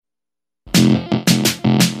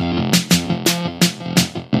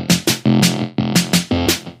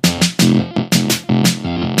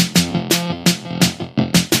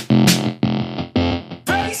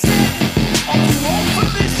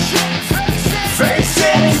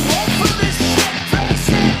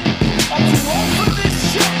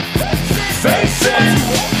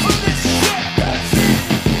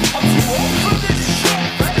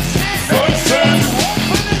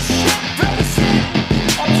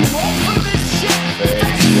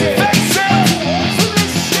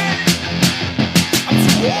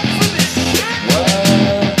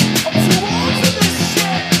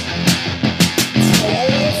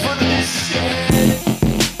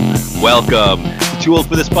welcome to Too Old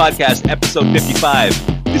for This Podcast, episode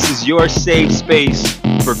 55. This is your safe space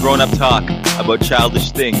for grown-up talk about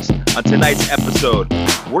childish things. On tonight's episode,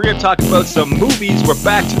 we're going to talk about some movies. We're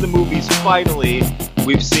back to the movies, finally.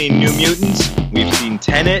 We've seen New Mutants, we've seen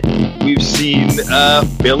Tenet, we've seen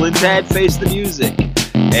Bill and Ted Face the Music,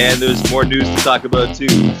 and there's more news to talk about too.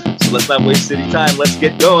 So let's not waste any time. Let's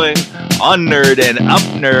get going on Nerd and Up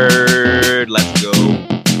Nerd. Let's go.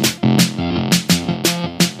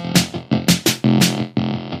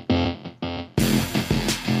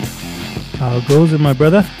 How goes it, my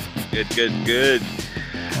brother? Good.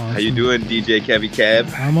 Awesome. How you doing, DJ Kevy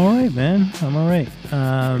Kev? I'm all right, man. I'm all right.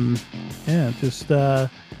 Just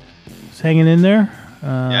hanging in there.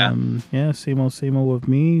 Same old with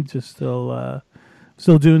me. Just still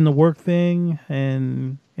doing the work thing,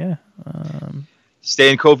 and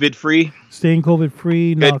staying COVID free. Staying COVID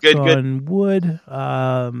free. Knock Good. on wood.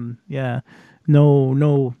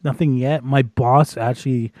 No, nothing yet. My boss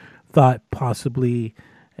actually thought possibly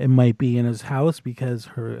it might be in his house because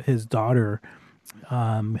his daughter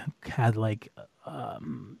had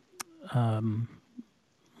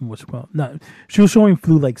what's it called? She was showing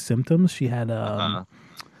flu-like symptoms. She had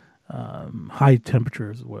high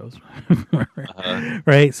temperatures.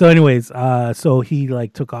 Right. So, anyways, so he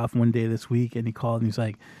took off one day this week, and he called and he's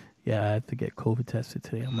like, "Yeah, I have to get COVID tested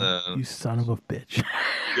today." I'm like, "You son of a bitch!"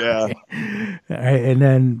 Yeah. All right, and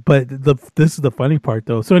then, but this is the funny part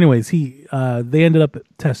though. So, anyways, they ended up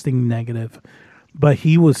testing negative, but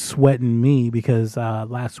he was sweating me because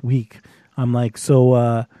last week I'm like, so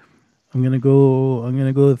I'm gonna go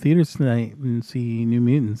to the theaters tonight and see New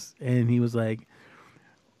Mutants, and he was like,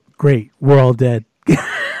 "Great, we're all dead."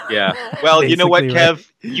 Yeah. Well, you know what, Kev? Right?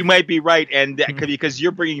 You might be right, and because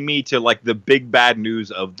you're bringing me to the big bad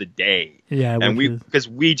news of the day. Yeah, and because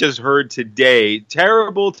we just heard today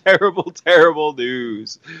terrible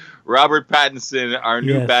news. Robert Pattinson, our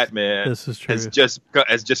new Batman, this is true, has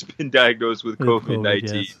just been diagnosed with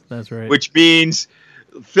COVID-19. Yes, that's right. Which means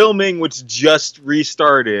filming, which just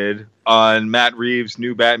restarted on Matt Reeves'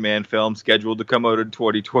 new Batman film, scheduled to come out in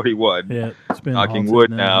 2021. Yeah, it's been knocking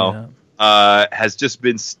wood now. Yeah. Has just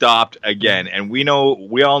been stopped again, and we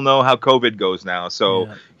all know how COVID goes now.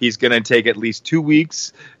 So he's going to take at least 2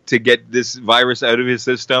 weeks to get this virus out of his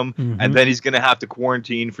system, and then he's going to have to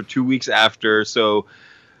quarantine for 2 weeks after. So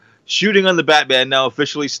shooting on the Batman now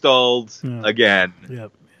officially stalled again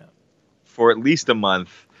for at least a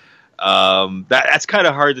month. That's kind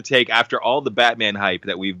of hard to take after all the Batman hype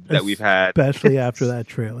that we've had, especially after that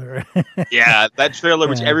trailer. Yeah, that trailer,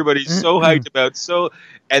 which everybody's so hyped about.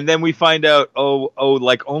 And then we find out,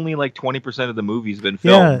 only 20% of the movie's been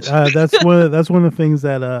filmed. Yeah, that's one of the things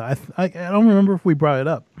that I don't remember if we brought it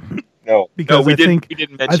up. No, because we didn't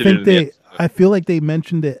mention it. I feel like they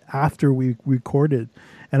mentioned it after we recorded,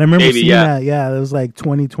 and I remember seeing that. Yeah, it was like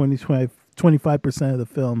 25% of the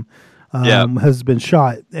film. Has been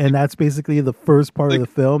shot, and that's basically the first part of the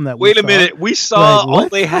film that we saw. Minute, we saw all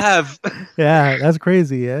they have. Yeah, that's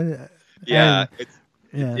crazy. Yeah.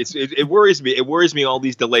 It worries me. It worries me, all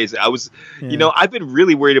these delays. I've been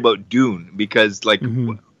really worried about Dune because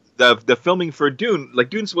the filming for Dune,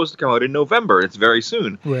 Dune's supposed to come out in November. It's very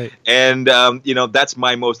soon. Right. And that's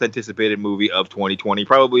my most anticipated movie of 2020,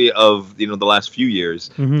 probably of the last few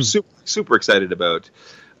years. Super excited about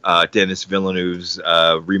Denis Villeneuve's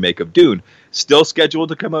remake of Dune, still scheduled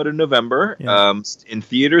to come out in November, in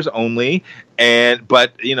theaters only.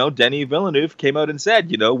 But Denis Villeneuve came out and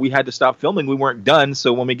said, we had to stop filming. We weren't done.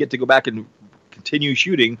 So when we get to go back and continue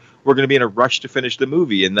shooting, we're going to be in a rush to finish the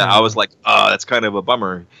movie. And I was like, oh, that's kind of a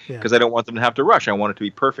bummer because I don't want them to have to rush. I want it to be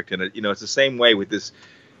perfect. And it's the same way with this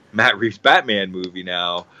Matt Reeves Batman movie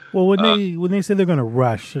now. Well, when they say they're going to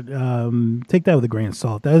rush, take that with a grain of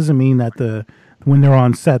salt. That doesn't mean that when they're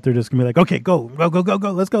on set, they're just gonna be like, okay, go,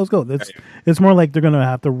 let's go. It's more like they're gonna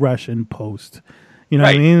have to rush in post. You know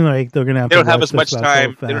what I mean? Like they're gonna have. They don't have as much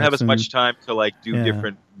time. They don't have as much time to do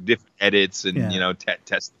different edits and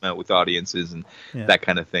test them out with audiences and that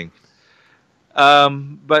kind of thing.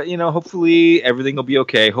 But hopefully everything will be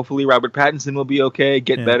okay. Hopefully Robert Pattinson will be okay.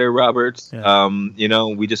 Get better, Robert.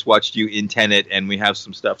 We just watched you in Tenet, and we have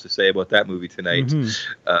some stuff to say about that movie tonight.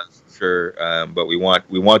 Sure, but we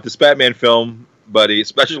want this Batman film, buddy,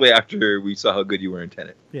 especially after we saw how good you were in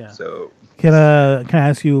Tenet. Yeah. So can I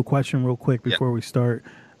ask you a question real quick before we start?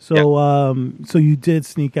 So so you did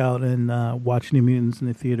sneak out and watch New Mutants in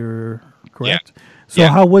the theater, correct? Yeah. So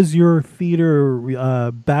how was your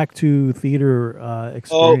theater back to theater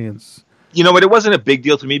experience? You know, but it wasn't a big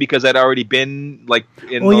deal to me because I'd already been like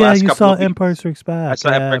in the last couple of weeks. Oh yeah, you saw Empire Strikes Back. I saw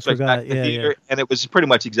Empire Strikes Back in the theater, and it was pretty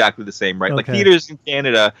much exactly the same, right? Like theaters in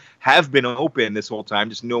Canada have been open this whole time,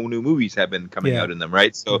 just no new movies have been coming out in them,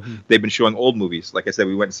 right? So they've been showing old movies. Like I said,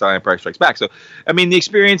 we went and saw Empire Strikes Back. So, I mean, the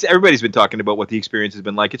experience, everybody's been talking about what the experience has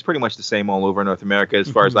been like. It's pretty much the same all over North America, as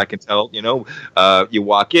far as I can tell. You know, you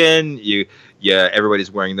walk in, everybody's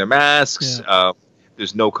wearing their masks. Yeah.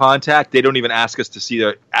 There's no contact. They don't even ask us to see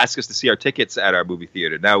our tickets at our movie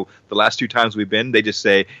theater. Now, the last 2 times we've been, they just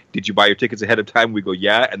say, "Did you buy your tickets ahead of time?" We go,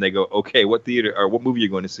 "Yeah," and they go, "Okay, what theater or what movie are you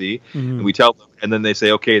going to see?" And we tell them, and then they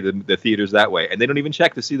say, "Okay, the theater's that way," and they don't even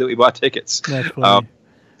check to see that we bought tickets. That's funny.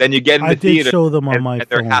 Then you get in the theater. I did show them on my phone.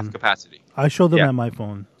 They're half capacity. I showed them at my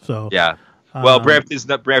phone. So yeah. Well, Brampton is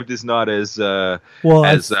not as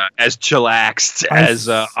chillaxed as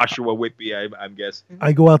Oshawa Whitby, I'm guessing.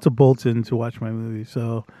 I go out to Bolton to watch my movie,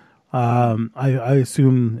 so I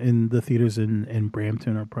assume in the theaters in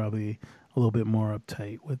Brampton are probably a little bit more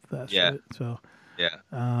uptight with that shit. So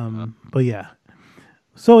but yeah.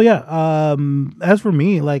 So yeah, as for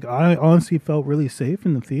me, like I honestly felt really safe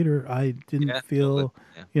in the theater. I didn't feel,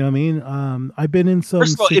 you know what I mean? I've been in some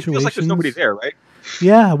First of all, situations. It feels like there's nobody there, right?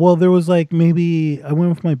 Yeah, well, there was like maybe I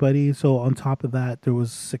went with my buddy, so on top of that, there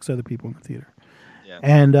was 6 other people in the theater,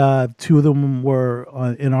 and 2 of them were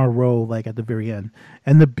in our row, like at the very end.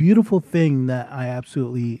 And the beautiful thing that I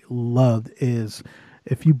absolutely loved is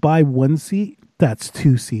if you buy 1 seat, that's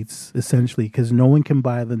 2 seats essentially, because no one can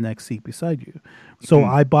buy the next seat beside you. So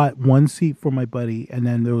I bought 1 seat for my buddy, and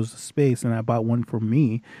then there was a space, and I bought 1 for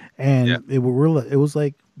me, and it was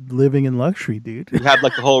like living in luxury, dude. You had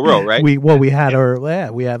like the whole row, right? we had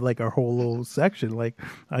we had like our whole little section. Like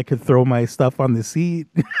I could throw my stuff on the seat,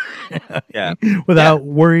 without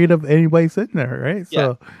worrying of anybody sitting there, right?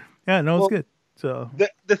 So it's good. So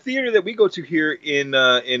the theater that we go to here in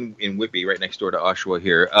Whitby, right next door to Oshawa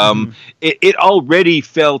here, it already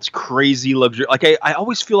felt crazy luxury. Like I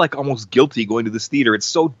always feel like almost guilty going to this theater. It's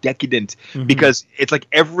so decadent because it's like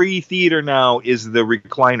every theater now is the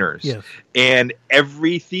recliners, and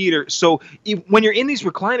every theater. So when you're in these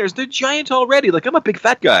recliners, they're giant already. Like I'm a big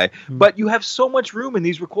fat guy, but you have so much room in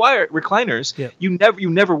these recliners. Yeah. You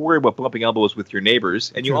never worry about bumping elbows with your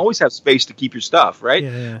neighbors, and you always have space to keep your stuff, right?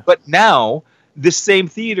 Yeah. But now this same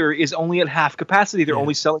theater is only at half capacity. They're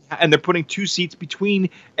only selling, and they're putting 2 seats between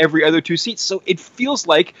every other 2 seats. So it feels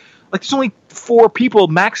like there's only 4 people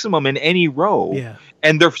maximum in any row. Yeah.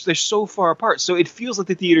 And they're so far apart. So it feels like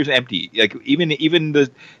the theater's empty. Like even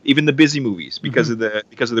the busy movies because of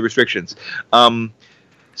the restrictions.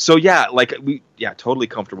 So totally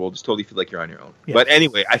comfortable. Just totally feel like you're on your own. Yes. But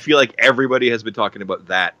anyway, I feel like everybody has been talking about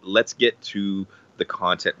that. Let's get to the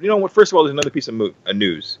content. You know what? First of all, there's another piece of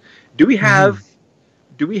news. Do we have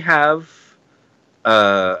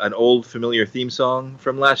an old familiar theme song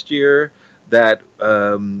from last year that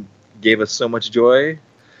gave us so much joy?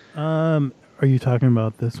 Are you talking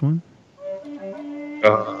about this one?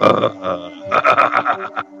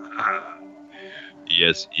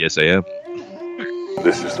 Yes, I am.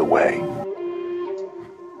 This is the way.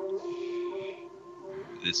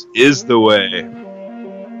 This is the way.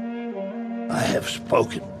 I have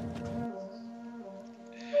spoken.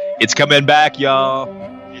 It's coming back, y'all.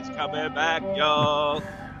 It's coming back, y'all.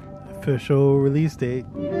 Official release date.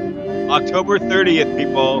 October 30th,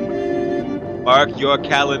 people. Mark your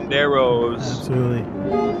calendaros. Absolutely.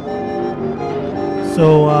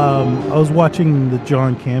 So I was watching the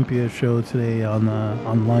John Campea show today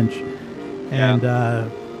on lunch, and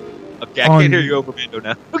okay, I can't hear you over Mando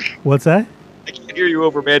now. What's that? I can't hear you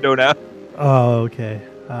over Mando now. Oh, okay.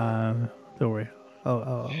 Don't worry.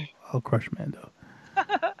 I'll crush Mando.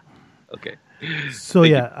 Okay. So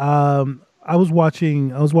I was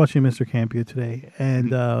watching Mr. Campea today,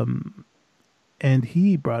 and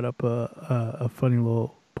he brought up a funny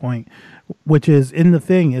little point, which is in the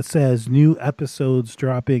thing. It says new episodes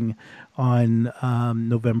dropping on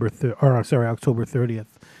October 30th.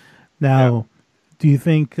 Now, do you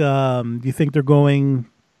think they're going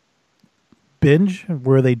binge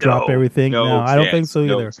where they drop everything? No, I don't think so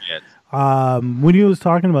either. When he was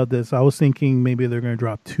talking about this, I was thinking maybe they're going to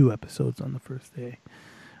drop 2 episodes on the first day.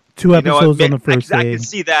 2 episodes on the first day. I can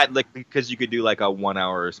see that, like, because you could do like a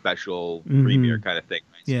 1-hour special premiere kind of thing.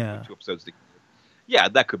 Right? So yeah, 2 episodes. Yeah,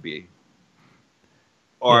 that could be.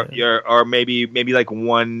 Or maybe like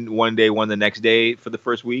one day, one the next day for the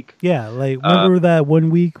first week. Yeah, like remember that one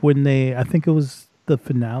week when I think it was the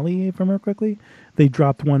finale, if I remember correctly. They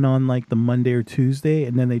dropped one on like the Monday or Tuesday,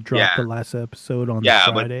 and then they dropped the last episode on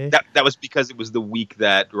Friday. But that was because it was the week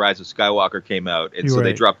that Rise of Skywalker came out, and so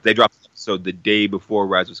they dropped the episode the day before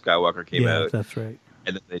Rise of Skywalker came out. That's right.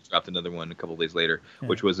 and then they dropped another one a couple days later,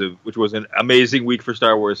 which was an amazing week for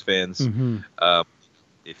Star Wars fans.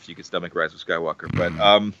 If you could stomach Rise of Skywalker,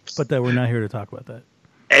 but that we're not here to talk about that.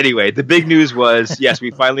 Anyway, the big news was, yes, we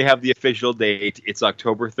finally have the official date. It's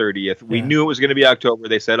October 30th. We knew it was going to be October.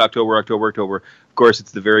 They said October. Of course,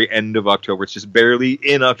 it's the very end of October. It's just barely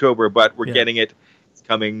in October, but we're getting it. It's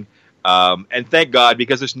coming. And thank God,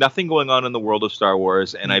 because there's nothing going on in the world of Star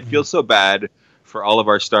Wars, and I feel so bad for all of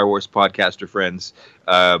our Star Wars podcaster friends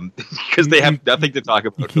because they have nothing to talk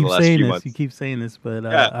about for the last few months. You keep saying this, but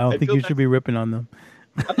I don't think you should be ripping on them.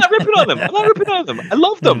 I'm not ripping on them. I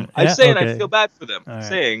love them. I'm saying I feel bad for them. I'm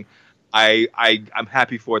saying I'm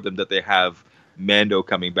happy for them that they have Mando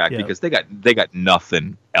coming back because they got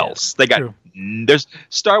nothing else. They got there's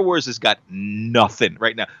Star Wars has got nothing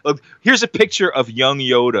right now. Look, here's a picture of young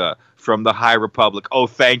Yoda from the High Republic. Oh,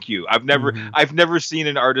 thank you. I've never seen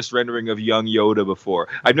an artist rendering of young Yoda before.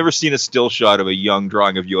 I've never seen a still shot of a young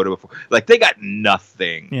drawing of Yoda before. Like, they got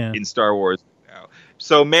nothing in Star Wars now.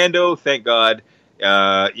 So Mando, thank God.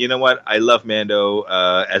 You know what? I love Mando.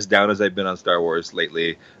 As down as I've been on Star Wars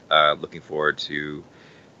lately, looking forward to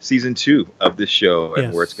season 2 of this show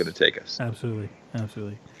and where it's going to take us. Absolutely.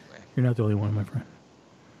 Anyway. You're not the only one, my friend.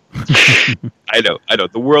 I know.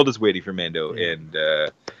 The world is waiting for Mando, and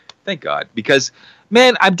thank God, because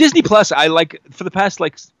man, I'm Disney Plus. I for the past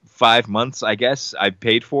 5 months, I guess I've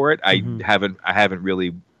paid for it. I haven't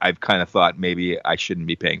really. I've kind of thought maybe I shouldn't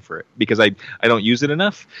be paying for it because I don't use it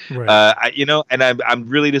enough. Right. And I'm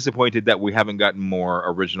really disappointed that we haven't gotten more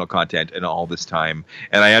original content in all this time.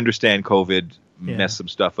 And I understand COVID messed some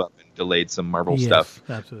stuff up and delayed some Marvel stuff.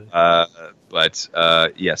 Absolutely. But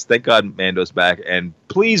yes, thank God Mando's back, and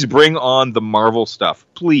please bring on the Marvel stuff,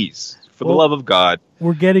 please, for the love of God.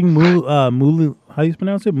 We're getting how do you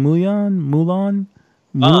pronounce it? Mulan.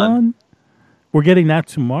 We're getting that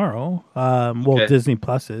tomorrow. Disney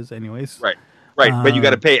Plus is, anyways. Right. But you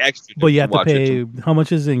got to pay extra. But you have to pay. How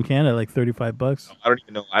much is it in Canada? Like $35? I don't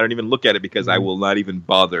even know. I don't even look at it because I will not even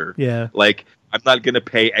bother. Yeah. I'm not going to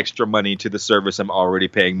pay extra money to the service I'm already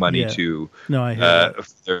paying money to. No, I hear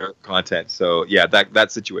for their content. So yeah,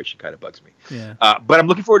 that situation kind of bugs me. Yeah. But I'm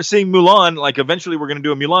looking forward to seeing Mulan. Like, eventually we're going to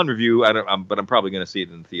do a Mulan review. But I'm probably going to see it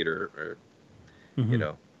in the theater, or maybe.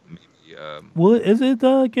 Well, is it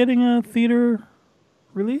getting a theater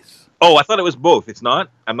release? Oh, I thought it was both. It's not.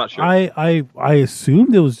 I'm not sure. I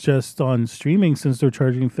assumed it was just on streaming since they're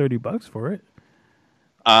charging $30 for it.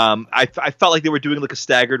 I felt like they were doing like a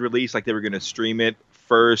staggered release, like they were going to stream it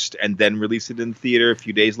first and then release it in theater a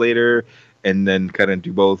few days later, and then kind of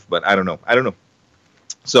do both. But I don't know.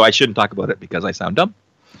 So I shouldn't talk about it because I sound dumb.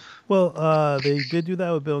 Well, they did do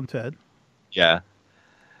that with Bill and Ted. Yeah.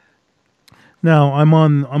 Now I'm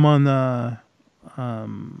on. Are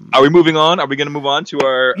we moving on? Are we going to move on to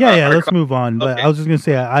our? Let's move on. But I was just going to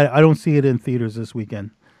say I don't see it in theaters this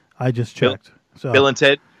weekend. I just checked. Bill and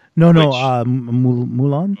Ted. No, Oh,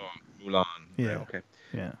 Mulan. Mulan. Yeah. Okay.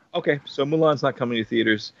 Yeah. Okay, so Mulan's not coming to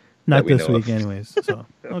theaters. Not this week, anyways. So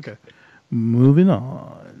okay. Moving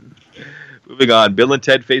on. Bill and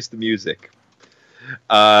Ted Face the Music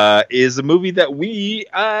is a movie that we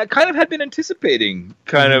kind of had been anticipating,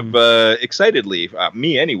 excitedly.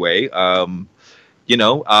 Me, anyway. Bill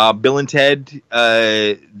and Ted,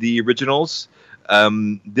 the originals.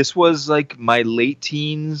 This was like my late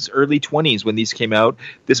teens, early 20s when these came out.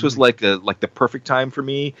 This was like the perfect time for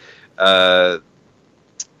me.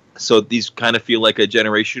 So these kind of feel like a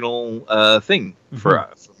generational thing for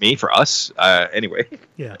me, for us, anyway.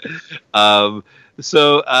 Yeah. There's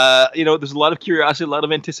a lot of curiosity, a lot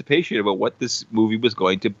of anticipation about what this movie was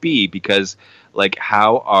going to be, because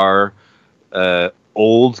how are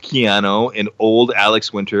old Keanu and old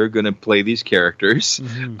Alex Winter going to play these characters? Who's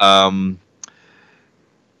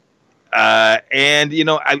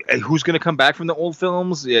going to come back from the old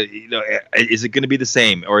films? Is it going to be the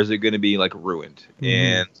same, or is it going to be ruined?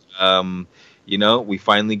 And we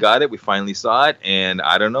finally got it. We finally saw it, and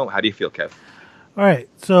I don't know. How do you feel, Kev? All right,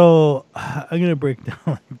 so I'm going to break down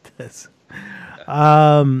like this.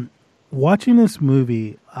 Watching this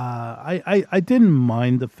movie, I didn't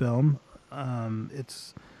mind the film.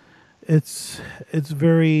 It's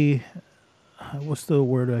very, what's the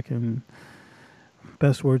word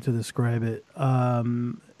best word to describe it?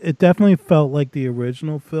 It definitely felt like the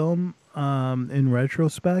original film in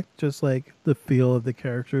retrospect, just like the feel of the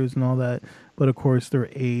characters and all that. But of course, they're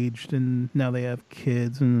aged and now they have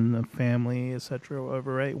kids and a family, etc.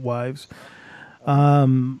 Whatever, right? Wives.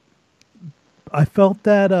 I felt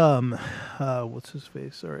that what's his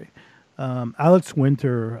face? Sorry, Alex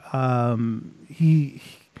Winter.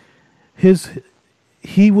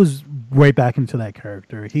 he was right back into that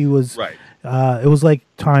character. He was Right. It was like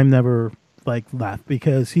time never like left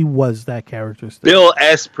because he was that character still. Bill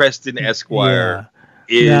S. Preston Esquire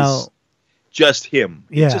is Now- just him.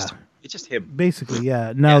 Yeah. It's just him. Basically,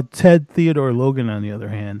 yeah. Now Ted Theodore Logan, on the other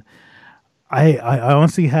hand, I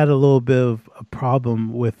honestly had a little bit of a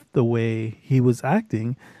problem with the way he was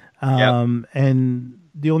acting, and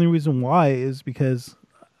the only reason why is because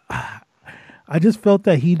I just felt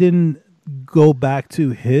that he didn't go back to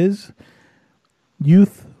his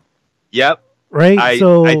youth, Yep. right? I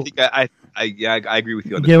think I agree with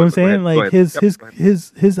you on this. You get what I'm one. Go saying? ahead. Like Go ahead.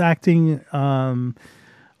 Yep. his acting.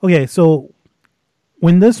 Okay, so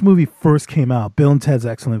when this movie first came out, Bill and Ted's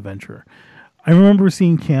Excellent Adventure, I remember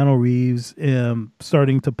seeing Keanu Reeves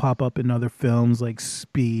starting to pop up in other films like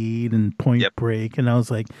Speed and Point Break, and I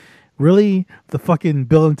was like, really, the fucking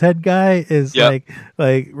Bill and Ted guy is like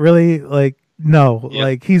really like. No,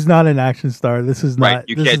 like he's not an action star. This is right. not.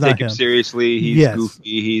 You this can't is not take him seriously. He's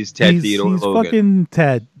goofy. He's Ted Theodore He's Logan. fucking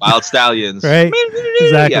Ted. Wild Stallions. Right?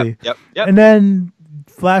 Exactly. Yep. And then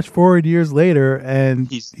flash forward years later, and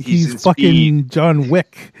he's fucking Speed. John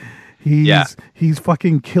Wick. He's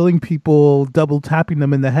fucking killing people, double tapping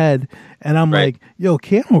them in the head, and I'm like, yo,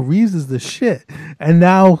 Keanu Reeves is the shit. And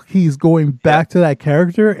now he's going back to that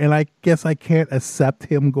character, and I guess I can't accept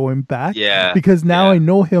him going back. Yeah. Because now I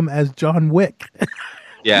know him as John Wick.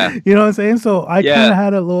 Yeah. You know what I'm saying? So I kind of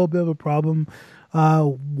had a little bit of a problem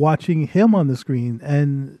watching him on the screen,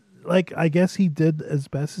 and like I guess he did as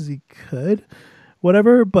best as he could,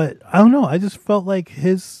 whatever. But I don't know. I just felt like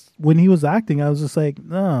when he was acting, I was just like,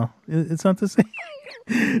 no, it's not the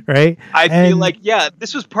same, right? I feel like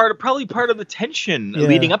this was probably part of the tension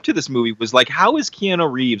leading up to this movie was like, how is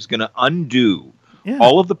Keanu Reeves going to undo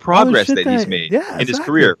all of the progress that he's made in his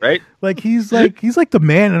career, right? Like he's like the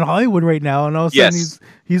man in Hollywood right now, and all of a sudden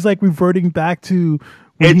he's like reverting back to.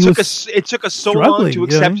 It took us so long to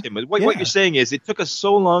accept him. What you're saying is it took us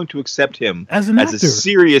so long to accept him as a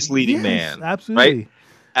serious leading man, absolutely. Right?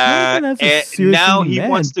 And now he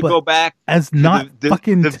wants to go back as not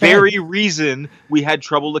fucking the very reason we had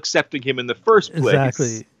trouble accepting him in the first place.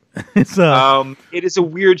 Exactly. It is a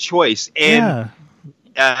weird choice, and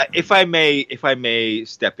if I may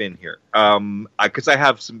step in here, because I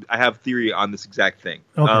have theory on this exact thing.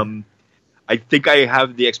 Okay. I think I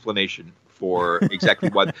have the explanation for exactly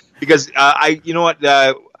what, because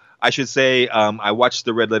I should say, I watched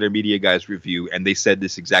the Red Letter Media guys review, and they said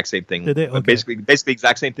this exact same thing. Did they? Okay. Basically, the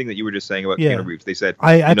exact same thing that you were just saying about Keanu Reeves. They said,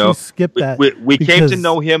 I actually skipped that. We came to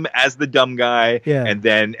know him as the dumb guy, Yeah. and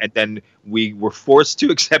then we were forced to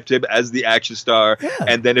accept him as the action star,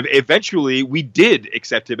 and then eventually we did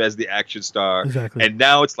accept him as the action star. Exactly. And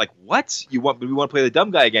now it's like, what? We want to play the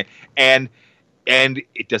dumb guy again, and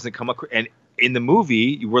it doesn't come across. And in the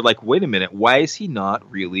movie, you were like, wait a minute, why is he not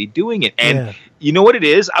really doing it? And you know what it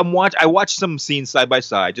is? I watched some scenes side by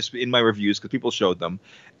side, just in my reviews, because people showed them,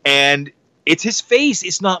 and it's his face.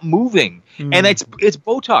 It's not moving, and it's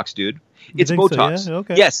Botox, dude. It's Botox. So, yeah?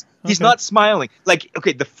 Okay. Yes, he's not smiling. Like,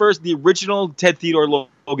 okay, the original Ted Theodore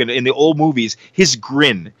Logan in the old movies, his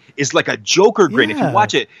grin is like a Joker grin. If you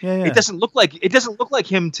watch it, it doesn't look like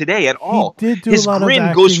him today at all. He did do his a lot grin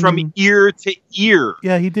of goes from ear to ear.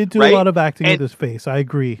 Yeah, he did do a lot of acting with his face. I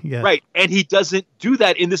agree. Yeah, right. And he doesn't do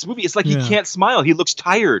that in this movie. It's like he can't smile. He looks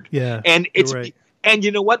tired. Yeah, and it's. Right. And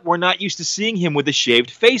you know what? We're not used to seeing him with a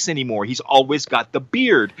shaved face anymore. He's always got the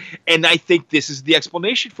beard. And I think this is the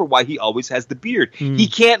explanation for why he always has the beard. He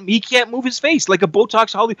can't move his face like a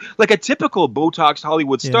typical Botox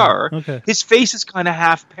Hollywood star. Okay. His face is kind of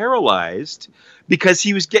half paralyzed because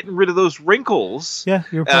he was getting rid of those wrinkles. Yeah,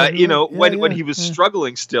 you're probably when he was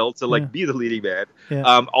struggling still to be the leading man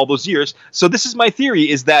all those years. So this is my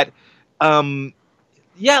theory is that Botox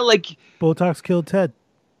killed Ted.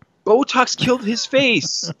 Botox killed his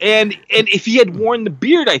face, and if he had worn the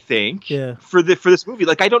beard, I think for this movie,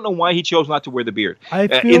 like I don't know why he chose not to wear the beard. I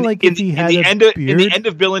feel like if he had a beard, in the end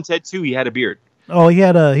of Bill and Ted 2, he had a beard. Oh, he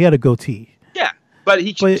had a goatee. Yeah, but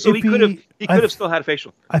he could have still had a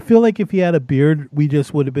facial. I feel like if he had a beard, we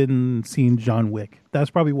just would have been seeing John Wick.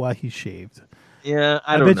 That's probably why he shaved. Yeah,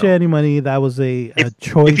 I bet you any money that was a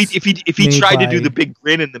choice. If he tried to do the big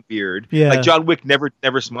grin in the beard, like John Wick never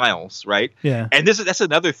smiles, right? Yeah, and that's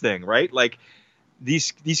another thing, right? Like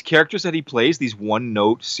these characters that he plays, these one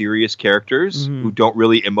note serious characters who don't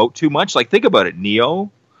really emote too much. Like think about it,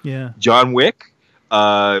 Neo, John Wick,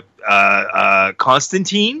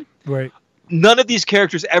 Constantine, right? None of these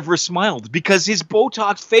characters ever smiled because his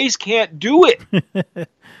Botox face can't do it.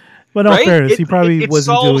 But in all fairness, he probably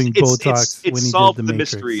wasn't doing Botox when he did The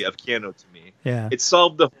Matrix. Mystery of Keanu to me. Yeah. It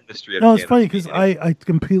solved the whole mystery. No, it's funny because I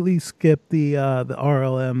completely skipped the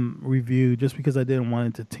RLM review just because I didn't want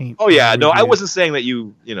it to taint. Oh yeah, the no, I review. wasn't saying that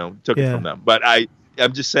you took it Yeah. from them, but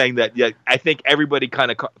I'm just saying that I think everybody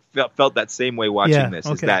kind of felt that same way watching this.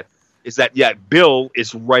 Okay. Is that Bill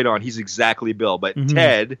is right on. He's exactly Bill, but Mhm.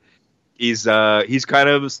 Ted he's kind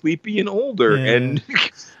of sleepy and older Yeah. and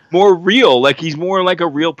more real. Like he's more like a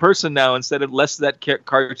real person now instead of less that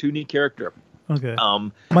cartoony character. Okay.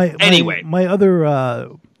 Anyway. my other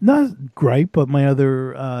not gripe, but my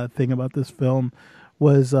other thing about this film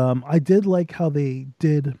was I did like how they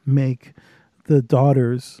did make the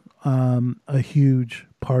daughters a huge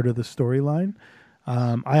part of the storyline.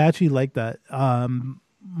 I actually like that.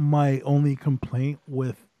 My only complaint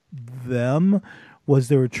with them was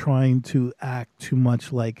they were trying to act too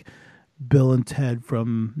much like Bill and Ted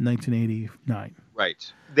from 1989.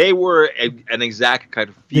 Right. They were an exact kind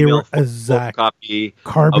of They were female exact copy,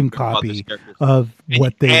 carbon of their mother's copy characters. of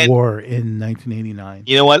what they And- were in 1989.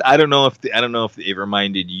 You know what? I don't know if it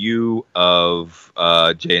reminded you of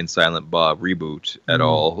Jay and Silent Bob reboot at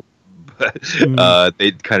all. But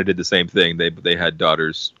they kind of did the same thing. They had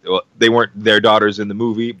daughters. Well, they weren't their daughters in the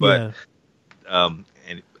movie, but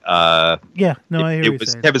I hear it what was you're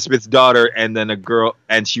saying. Kevin Smith's daughter, and then a girl,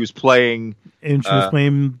 and she was playing. And she was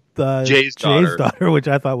playing Jay's daughter. which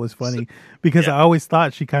I thought was funny because I always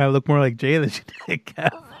thought she kind of looked more like Jay than she did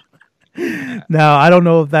Kev. Now I don't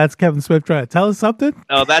know if that's Kevin Smith trying to tell us something.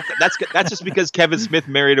 No, that's just because Kevin Smith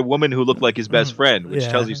married a woman who looked like his best friend, which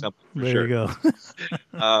tells you something for there sure. you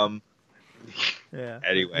go. Yeah.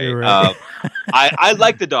 Anyway, You're right. I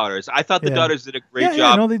like the daughters. I thought the daughters did a great job.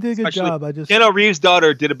 Yeah, no, they did a good Especially job. I just Keanu Reeves'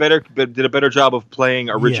 daughter did a better job of playing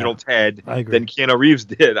original Ted I agree. than Keanu Reeves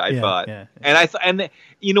did. I Yeah, thought, yeah. and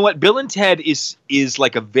you know what, Bill and Ted is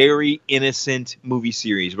like a very innocent movie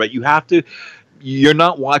series, right? You're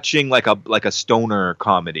not watching like a stoner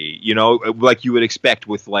comedy, like you would expect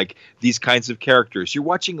with like these kinds of characters. You're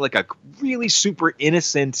watching like a really super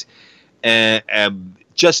innocent,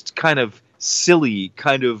 just kind of silly,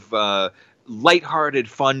 kind of lighthearted,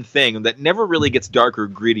 fun thing that never really gets dark or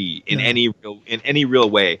gritty in any real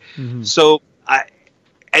way. Mhm. So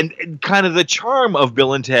and kind of the charm of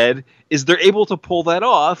Bill and Ted is they're able to pull that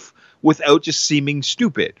off without just seeming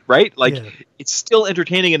stupid, right? Like it's still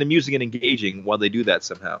entertaining and amusing and engaging while they do that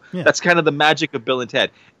somehow. Yeah. That's kind of the magic of Bill and Ted.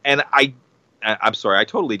 And I'm sorry, I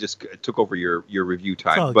totally just took over your review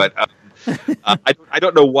time, but I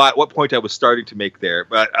don't know what point I was starting to make there,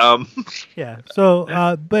 but yeah. So,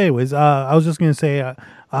 but anyways, I was just gonna say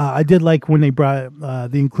I did like when they brought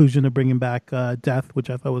the inclusion of bringing back Death, which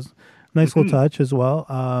I thought was a nice little touch as well.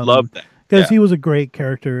 Love that. Because he was a great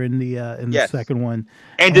character in the second one.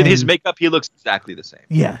 And in his makeup, he looks exactly the same.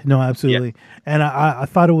 Yeah, no, absolutely. Yeah. And I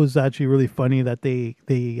thought it was actually really funny that they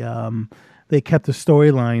kept the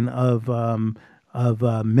storyline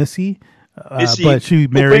of Missy. Missy, but she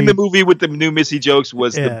married. Opening the movie with the new Missy jokes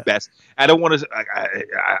was the best. I don't want to.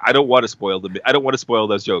 I don't want to spoil I don't want to spoil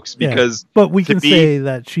those jokes because. But we can say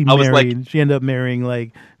that she married. She ended up marrying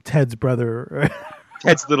like Ted's brother.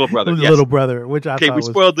 Ted's little brother. Little brother, which I thought we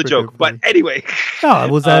spoiled the joke, funny. but anyway.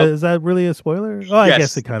 No, is that really a spoiler? Oh, I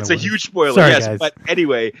guess it kind of. It's a huge spoiler. Sorry, yes, guys. but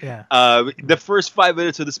anyway, the first 5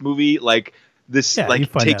 minutes of this movie, like this,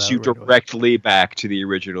 takes you directly back to the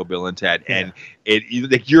original Bill and Ted, and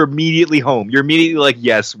you're immediately home. You're immediately like,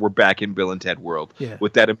 yes, we're back in Bill and Ted world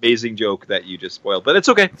with that amazing joke that you just spoiled. But it's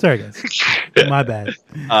okay. Sorry, guys. My bad.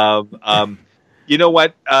 You know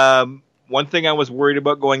what? One thing I was worried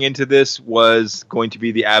about going into this was going to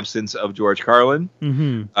be the absence of George Carlin.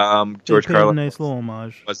 Mm-hmm. George Carlin, nice little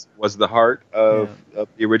homage, was the heart of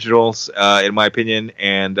the originals, in my opinion.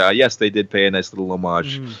 And yes, they did pay a nice little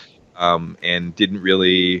homage, and didn't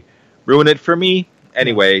really ruin it for me.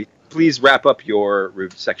 Anyway, please wrap up your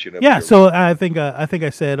section of so I think I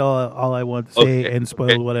said all I wanted to say and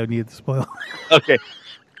spoiled what I needed to spoil. Okay.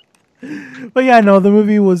 But yeah, no, the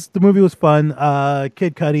movie was fun.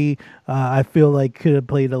 Kid Cudi, I feel like could have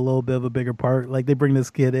played a little bit of a bigger part. Like they bring this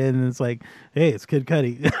kid in, and it's like, hey, it's Kid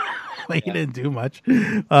Cudi. Like he didn't do much. He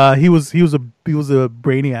was a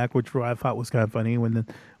brainiac, which I thought was kind of funny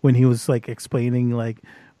when he was like explaining like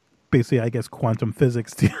basically I guess quantum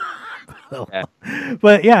physics to.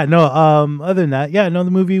 But yeah, no. Other than that, the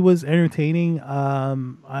movie was entertaining.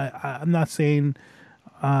 I'm not saying.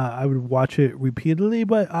 I would watch it repeatedly,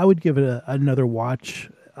 but I would give it another watch.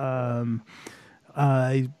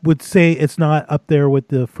 I would say it's not up there with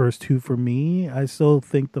the first two for me. I still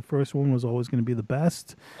think the first one was always going to be the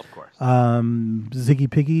best. Of course.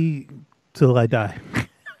 Ziggy Piggy till I die.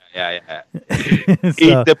 Yeah.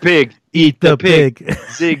 Eat the pig. Eat the pig.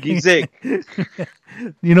 Ziggy zig.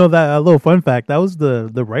 You know that a little fun fact. That was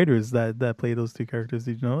the writers that played those two characters.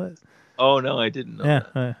 Did you know that? Oh no, I didn't know.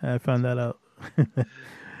 Yeah, I found that out.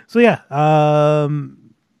 So yeah,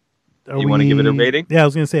 You want to give it a rating? Yeah, I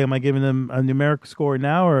was gonna say, am I giving them a numeric score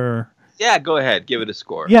now or? Yeah, go ahead. Give it a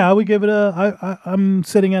score. Yeah, I would give it I'm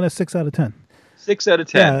sitting at a 6 out of 10. 6 out of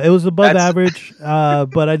 10. Yeah, it was above average,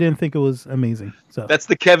 but I didn't think it was amazing. So that's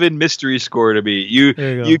the Kevin mystery score to me. You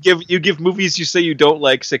give movies you say you don't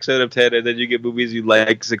like 6 out of 10, and then you give movies you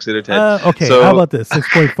like 6 out of 10. Okay, so, how about this?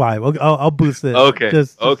 6.5. I'll boost it. Okay,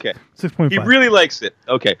 okay. 6.5. He really likes it.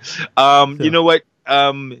 Okay. You know what?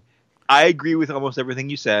 I agree with almost everything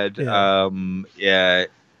you said. Yeah.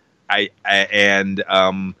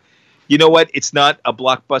 You know what? It's not a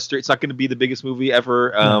blockbuster. It's not going to be the biggest movie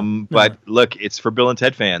ever. But look, it's for Bill and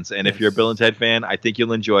Ted fans, and if you're a Bill and Ted fan, I think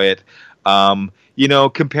you'll enjoy it.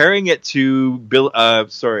 Comparing it to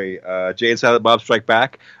Jay and Silent Bob Strike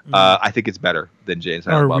Back, I think it's better than Jay and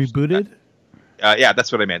Silent Bob. Or rebooted? Yeah,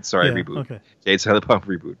 that's what I meant. Sorry, reboot. Okay. Jay and Silent Bob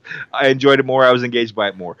reboot. I enjoyed it more. I was engaged by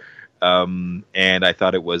it more, and I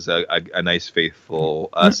thought it was a nice, faithful,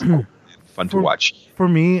 fun to watch. For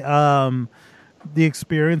me, the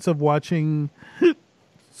experience of watching,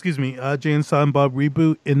 Jay and Silent Bob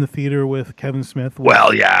reboot in the theater with Kevin Smith.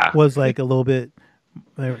 Was like a little bit,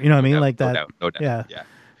 you know what I mean, like that. No doubt. Yeah.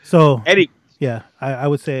 So Eddie. Yeah, I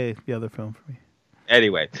would say the other film for me.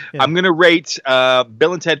 Anyway, I'm gonna rate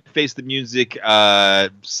Bill and Ted Face the Music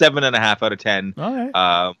 7.5 out of 10. All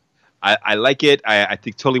right. I like it. I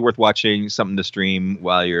think totally worth watching. Something to stream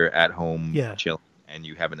while you're at home, chilling, and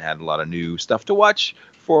you haven't had a lot of new stuff to watch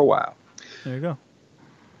for a while. There you go.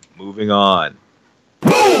 Moving on.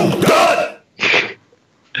 Boom! Done!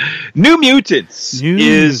 New Mutants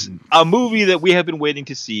is a movie that we have been waiting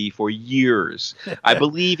to see for years. I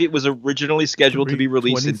believe it was originally scheduled to be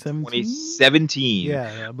released in 2017.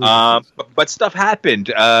 Yeah. But stuff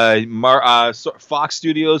happened. Fox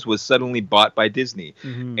Studios was suddenly bought by Disney,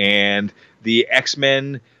 and the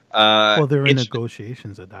X-Men. They're in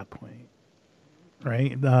negotiations at that point,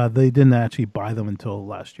 right? They didn't actually buy them until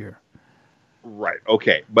last year. Right.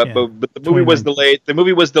 Okay. But the movie was delayed. The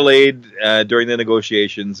movie was delayed during the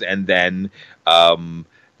negotiations, and then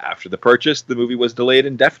after the purchase, the movie was delayed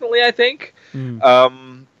indefinitely, I think.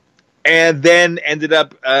 And then ended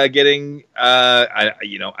up getting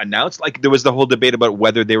announced. Like there was the whole debate about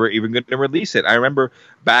whether they were even going to release it. I remember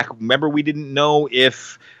we didn't know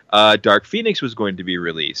if Dark Phoenix was going to be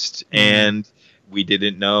released, and we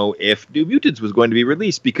didn't know if New Mutants was going to be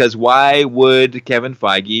released, because why would Kevin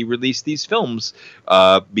Feige release these films?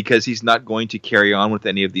 Because he's not going to carry on with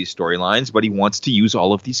any of these storylines, but he wants to use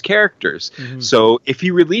all of these characters. So if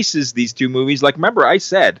he releases these two movies, like remember I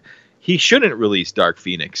said, he shouldn't release Dark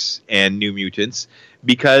Phoenix and New Mutants,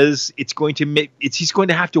 because he's going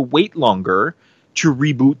to have to wait longer to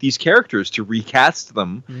reboot these characters, to recast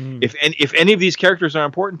them. If any of these characters are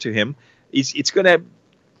important to him, it's going to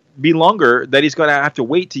be longer that he's going to have to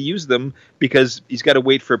wait to use them, because he's got to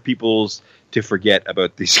wait for people to forget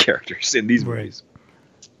about these characters in these movies.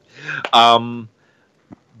 People,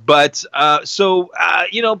 Kevin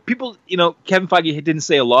Feige didn't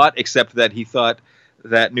say a lot, except that he thought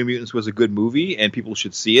that New Mutants was a good movie and people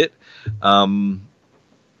should see it.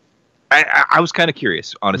 I was kind of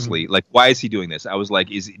curious, honestly. Like, why is he doing this? I was like,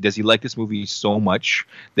 does he like this movie so much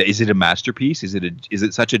that is it a masterpiece? Is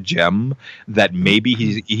it such a gem that maybe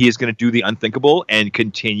he is going to do the unthinkable and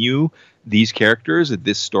continue these characters,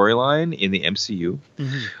 this storyline in the MCU?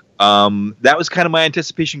 That was kind of my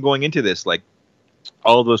anticipation going into this, like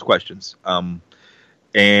all of those questions.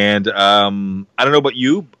 And I don't know about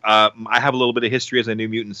you. I have a little bit of history as a New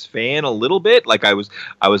Mutants fan, a little bit. Like I was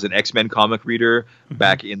an X-Men comic reader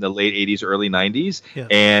back in the late 80s, early 90s. Yeah.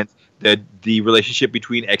 And the relationship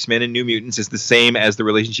between X-Men and New Mutants is the same as the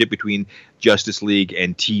relationship between Justice League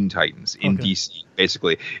and Teen Titans in DC.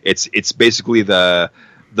 Basically, it's basically the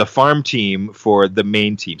farm team for the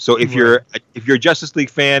main team. So if you're a Justice League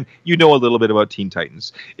fan, you know a little bit about Teen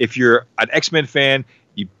Titans. If you're an X-Men fan,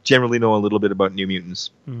 you generally know a little bit about New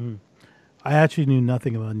Mutants. I actually knew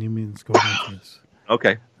nothing about New Mutants going into this.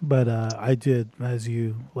 Okay. But I did, I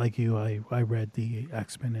read the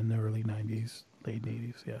X-Men in the early 90s, late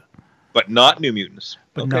 80s, yeah. But not New Mutants.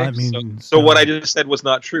 But not Mutants. So what I just said was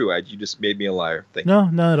not true. You just made me a liar. Thank you. No,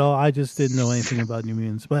 not at all. I just didn't know anything about New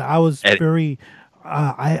Mutants. But I was very...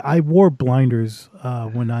 I wore blinders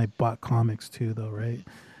when I bought comics too, though, right?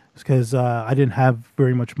 Because I didn't have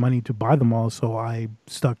very much money to buy them all, so I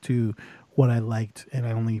stuck to what I liked, and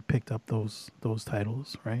I only picked up those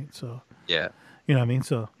titles, right? So yeah, you know what I mean.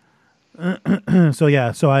 So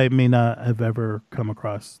so I may not have ever come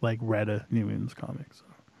across read a New Mutants comic. So.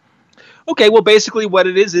 Okay, well, basically what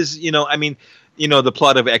it is, I mean, the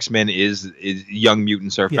plot of X-Men is young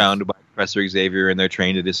mutants are found by Professor Xavier, and they're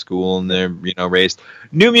trained at his school, and they're, raised.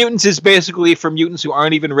 New Mutants is basically for mutants who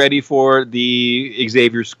aren't even ready for the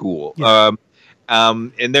Xavier school. Yeah.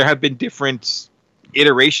 And there have been different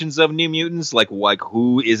iterations of New Mutants, like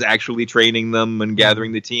who is actually training them and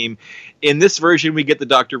gathering the team. In this version, we get the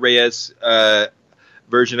Dr. Reyes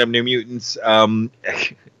version of New Mutants.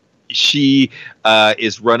 She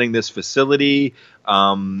is running this facility,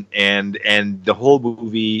 and the whole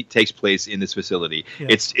movie takes place in this facility. Yeah.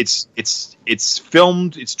 It's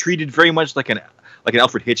filmed. It's treated very much like an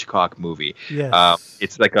Alfred Hitchcock movie. Yes.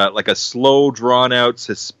 It's like a slow, drawn out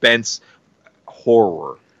suspenseful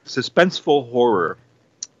horror.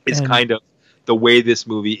 Is kind of the way this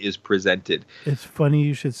movie is presented. It's funny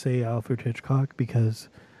you should say Alfred Hitchcock, because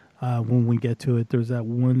when we get to it, there's that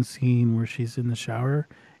one scene where she's in the shower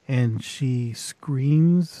and she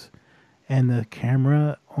screams, and the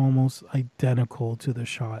camera almost identical to the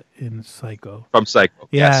shot in Psycho. From Psycho,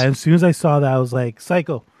 yeah. Yes. And as soon as I saw that, I was like,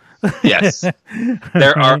 Psycho. Yes.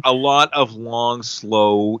 There are a lot of long,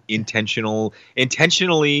 slow, intentionally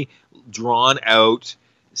drawn out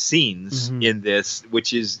scenes in this,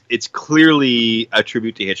 which it's clearly a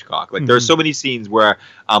tribute to Hitchcock. Like, there are so many scenes where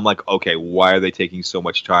I'm like, okay, why are they taking so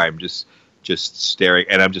much time just staring?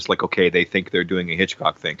 And I'm just like, okay, they think they're doing a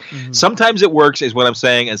Hitchcock thing. Sometimes it works, is what I'm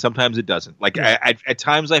saying, and sometimes it doesn't. Like, at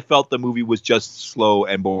times I felt the movie was just slow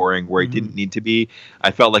and boring where it didn't need to be.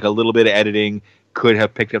 I felt like a little bit of editing could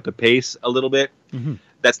have picked up the pace a little bit.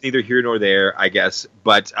 That's neither here nor there, I guess.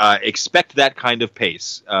 But expect that kind of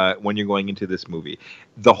pace when you're going into this movie.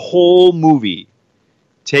 The whole movie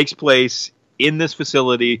takes place in this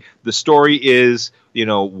facility. The story is,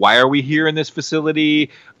 why are we here in this facility?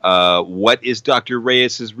 What is Dr.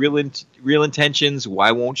 Reyes' real intentions?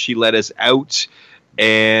 Why won't she let us out?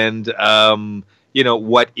 And,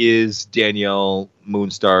 what is Danielle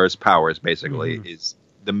Moonstar's powers, basically, is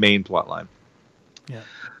the main plot line. Yeah.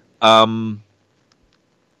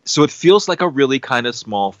 So it feels like a really kind of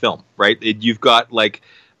small film, right? You've got like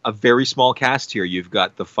a very small cast here. You've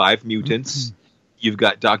got the 5 mutants, you've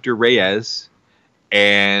got Dr. Reyes,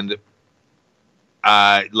 and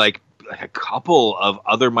like a couple of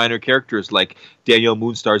other minor characters, like Danielle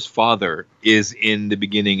Moonstar's father is in the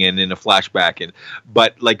beginning and in a flashback,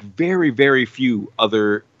 but like very, very few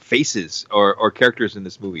other faces or characters in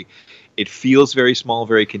this movie. It feels very small,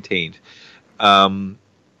 very contained.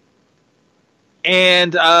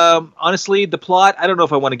 And honestly, the plot, I don't know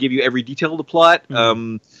if I want to give you every detail of the plot,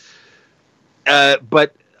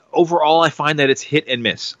 but overall, I find that it's hit and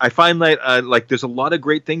miss. I find that like there's a lot of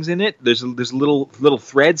great things in it. There's little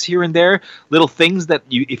threads here and there, little things that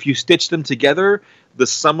if you stitch them together, the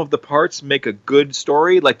sum of the parts make a good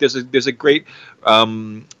story. Like there's a great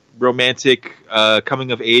romantic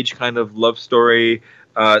coming of age kind of love story.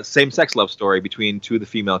 Same-sex love story between 2 of the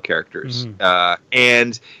female characters,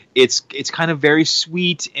 and it's kind of very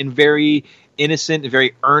sweet and very innocent and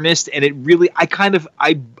very earnest, and it really I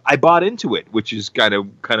bought into it, which is kind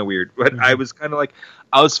of weird. But I was kind of like,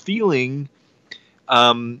 I was feeling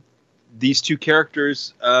these 2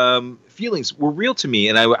 characters' feelings were real to me,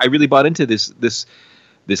 and I really bought into this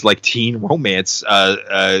like teen romance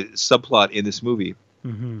subplot in this movie,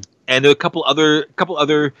 and there are a couple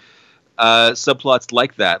other subplots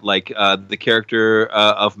like that, like the character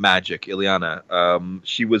of Magic, Illyana.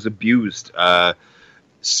 She was abused,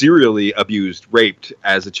 serially abused, raped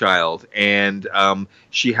as a child, and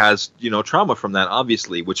she has trauma from that,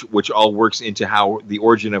 obviously, which all works into how the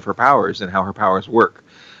origin of her powers and how her powers work,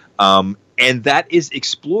 and that is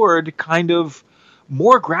explored kind of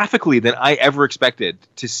more graphically than I ever expected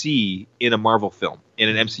to see in a Marvel film, in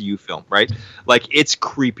an MCU film, right? Like, it's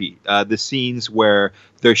creepy. The scenes where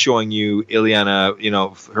they're showing you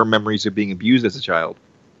Illyana, her memories of being abused as a child.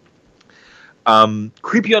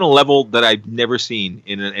 Creepy on a level that I've never seen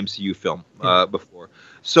in an MCU film before.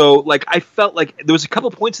 So, like, I felt like there was a couple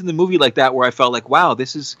points in the movie like that where I felt like, wow,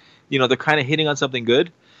 this is, they're kind of hitting on something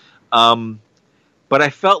good. But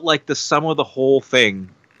I felt like the sum of the whole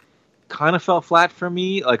thing kind of fell flat for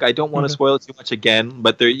me. Like, I don't want to spoil it too much again,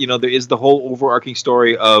 but there is the whole overarching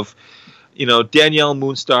story of, Danielle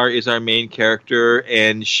Moonstar is our main character,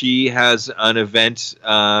 and she has an event,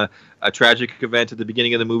 a tragic event at the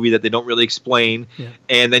beginning of the movie that they don't really explain,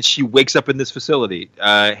 and then she wakes up in this facility,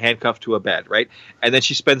 handcuffed to a bed, right? And then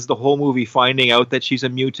she spends the whole movie finding out that she's a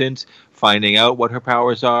mutant, finding out what her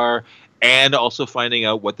powers are, and also finding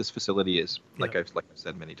out what this facility is, like I've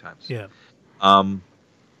said many times.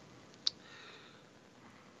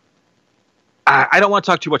 I don't want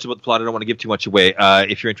to talk too much about the plot. I don't want to give too much away.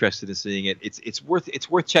 If you're interested in seeing it, it's worth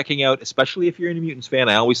checking out, especially if you're a New Mutants fan.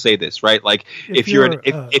 I always say this, right? Like if you're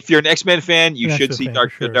an X-Men fan, you should see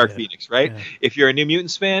Dark Phoenix, right? Yeah. If you're a New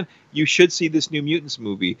Mutants fan, you should see this New Mutants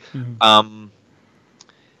movie. Mm-hmm.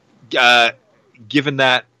 Given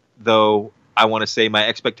that, though, I want to say my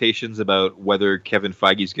expectations about whether Kevin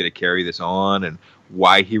Feige's going to carry this on and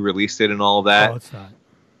why he released it and all that. Oh, it's not.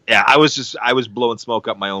 Yeah, I was blowing smoke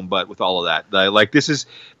up my own butt with all of that. Like this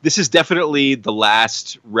is definitely the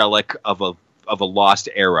last relic of a lost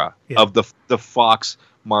era of the Fox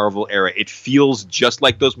Marvel era. It feels just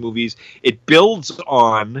like those movies. It builds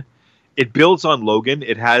on Logan.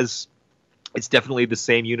 It's definitely the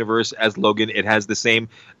same universe as Logan. It has the same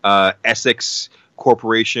Essex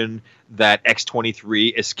corporation that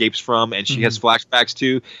X-23 escapes from, and she has flashbacks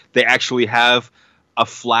to. They actually have a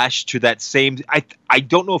flash to that same. I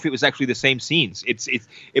don't know if it was actually the same scenes. It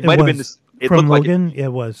might have been this. It from looked Logan. Like it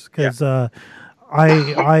was because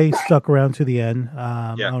I stuck around to the end.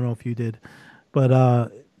 I don't know if you did,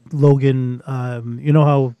 but Logan. You know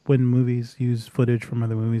how when movies use footage from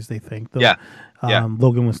other movies, they thank them.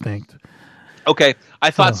 Logan was thanked. Okay,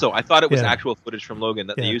 I thought so. I thought it was actual footage from Logan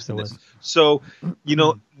that they used in this. So,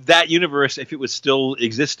 that universe, if it was still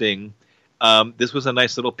existing, this was a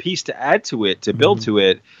nice little piece to add to it, to build to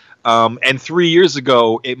it. And 3 years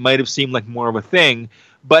ago, it might have seemed like more of a thing.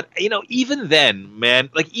 But, even then,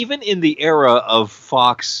 man, like even in the era of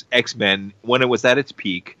Fox X-Men, when it was at its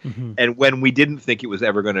peak, and when we didn't think it was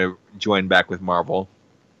ever going to join back with Marvel,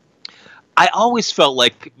 I always felt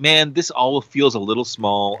like, man, this all feels a little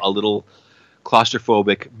small, a little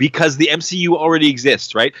claustrophobic, because the MCU already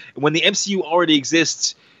exists, right? And when the MCU already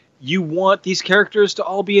exists, you want these characters to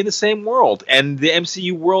all be in the same world, and the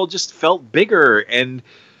MCU world just felt bigger, and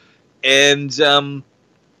the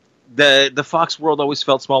Fox world always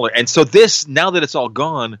felt smaller. And so this, now that it's all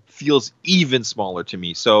gone, feels even smaller to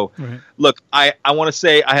me. So look, I want to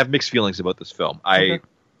say I have mixed feelings about this film. I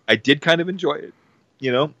did kind of enjoy it,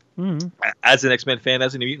 as an X-Men fan,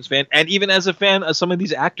 as a New Mutants fan, and even as a fan of some of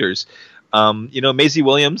these actors. Maisie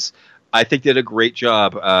Williams, I think, did a great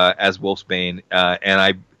job as Wolfsbane,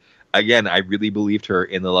 and I really believed her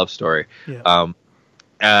in the love story. Yeah.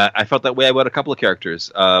 I felt that way about a couple of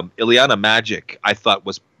characters. Ileana Magic, I thought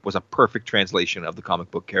was a perfect translation of the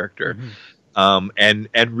comic book character,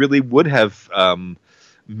 and really would have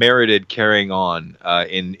merited carrying on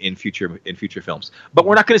in future films. But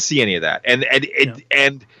we're not going to see any of that,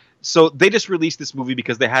 and so they just released this movie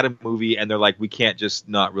because they had a movie, and they're like, we can't just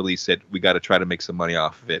not release it. We got to try to make some money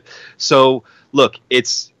off of it. So look,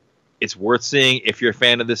 it's worth seeing if you're a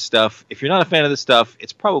fan of this stuff. If you're not a fan of this stuff,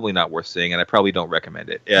 it's probably not worth seeing, and I probably don't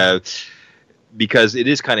recommend it because it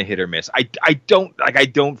is kind of hit or miss. I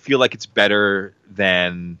don't feel like it's better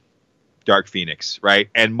than Dark Phoenix, right?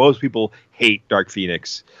 And most people hate Dark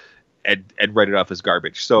Phoenix and write it off as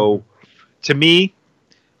garbage. So to me,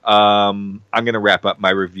 I'm going to wrap up my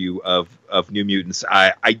review of New Mutants.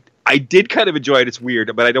 I did kind of enjoy it. It's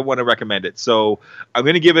weird, but I don't want to recommend it. So I'm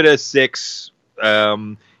going to give it a 6.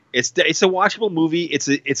 It's a watchable movie. It's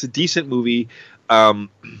a decent movie. And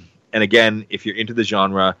again, if you're into the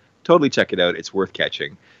genre, totally check it out. It's worth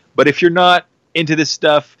catching. But if you're not into this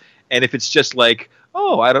stuff, and if it's just like,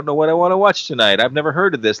 oh, I don't know what I want to watch tonight, I've never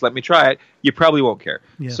heard of this, let me try it, you probably won't care.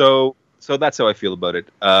 Yeah. So that's how I feel about it.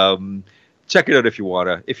 Check it out if you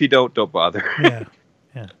wanna. If you don't bother. Yeah.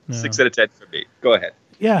 No. 6 out of 10 for me. Go ahead.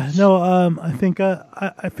 Yeah. No. I think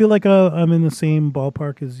I feel like I'm in the same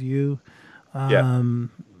ballpark as you.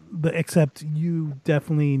 But except you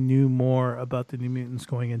definitely knew more about the New Mutants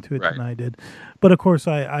going into it than I did. But of course,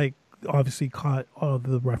 I obviously caught all of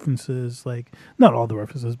the references. Like, not all the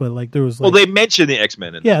references, but like there was. Like, well, they mentioned the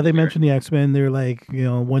X-Men. They mentioned the X-Men. They're like,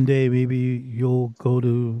 one day maybe you'll go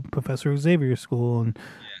to Professor Xavier school and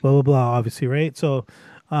blah blah blah. Obviously, right? So,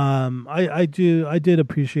 I did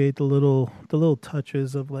appreciate the little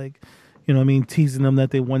touches of like, teasing them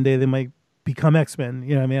that one day they might become X-Men.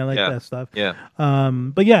 You know what I mean? I like that stuff. Yeah.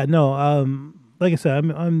 But yeah, no. Like I said,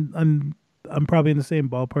 I'm probably in the same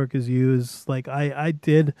ballpark as you. Is like I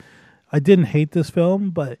didn't hate this film,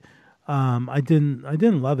 but I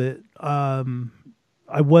didn't love it.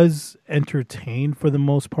 I was entertained for the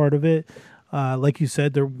most part of it. Like you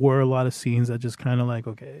said, there were a lot of scenes that just kind of like,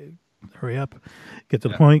 okay, hurry up, get to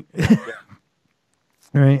the point.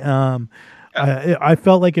 Right. I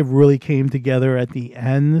felt like it really came together at the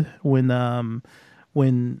end when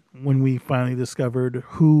we finally discovered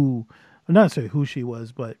who, not necessarily who she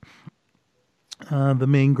was, but the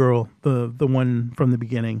main girl, the one from the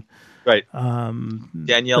beginning. Right.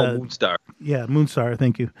 Danielle Moonstar. Yeah, Moonstar,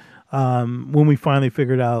 thank you. When we finally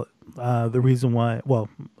figured out the reason why. Well,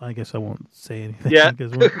 I guess I won't say anything. Yeah.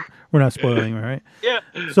 because we're not spoiling, right? Yeah.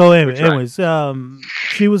 So anyways,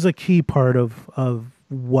 she was a key part of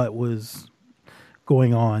what was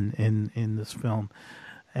going on in this film,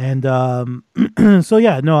 and so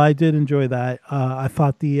yeah, no, I did enjoy that. I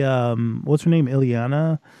thought the what's her name,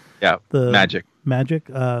 Ileana? Yeah. The Magic.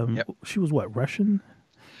 She was what, Russian?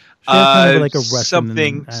 She had kind of like a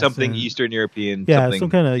Russian something Eastern European. Yeah,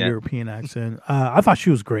 some kind of European accent. I thought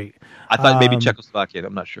she was great. I thought maybe Czechoslovakian.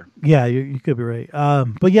 I'm not sure. Yeah, you could be right.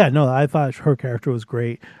 But yeah, no, I thought her character was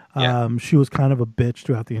great. She was kind of a bitch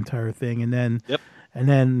throughout the entire thing, and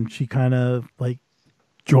then she kind of like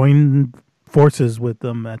joined forces with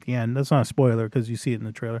them at the end. That's not a spoiler because you see it in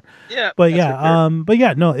the trailer. Yeah, but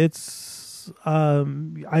no, it's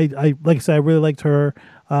I like I said, I really liked her.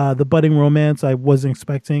 The budding romance I wasn't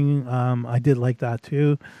expecting. I did like that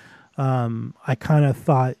too. I kind of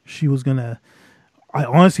thought she was gonna. I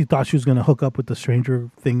honestly thought she was gonna hook up with the Stranger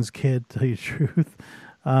Things kid. To tell you the truth.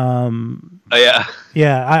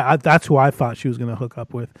 Yeah. That's who I thought she was gonna hook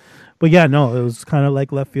up with. But yeah, no, it was kind of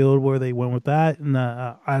like left field where they went with that, and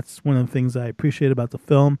that's one of the things I appreciate about the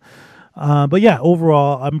film. But yeah,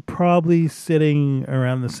 overall, I'm probably sitting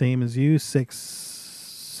around the same as you,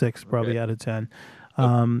 6 probably out of 10.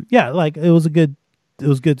 Yeah, like it was good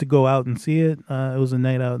to go out and see it. It was a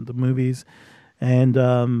night out at the movies, and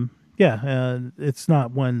it's not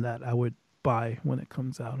one that I would buy when it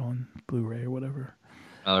comes out on Blu-ray or whatever.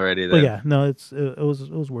 Alrighty then. But yeah, no, it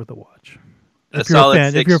was worth a watch. If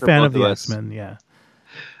you're a fan of the X-Men, yeah.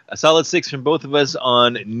 A solid 6 from both of us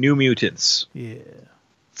on New Mutants. Yeah.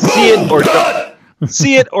 See it or don't.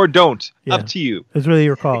 See it or don't. Yeah. Up to you. It's really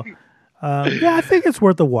your call. Yeah, I think it's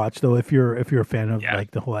worth a watch though if you're a fan of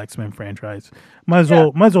like the whole X-Men franchise. Might as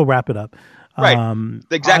well wrap it up. Right.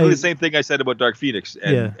 Exactly the same thing I said about Dark Phoenix,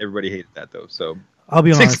 and everybody hated that though. So I'll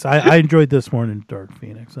be honest, I enjoyed this more than Dark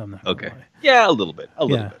Phoenix. I'm not okay. Yeah, a little bit.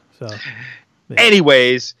 So,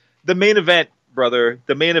 anyways, the main event, brother.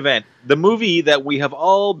 The main event. The movie that we have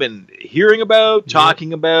all been hearing about,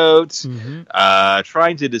 talking about,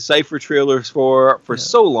 trying to decipher trailers for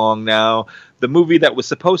so long now. The movie that was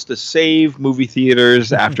supposed to save movie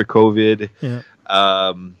theaters after COVID.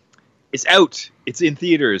 It's out. It's in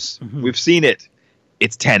theaters. We've seen it.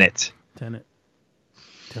 It's Tenet.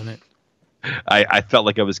 I felt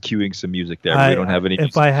like I was cueing some music there. We don't have any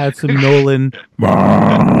music. If I had some Nolan...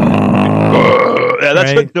 yeah,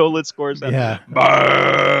 that's what Nolan scores at. Yeah.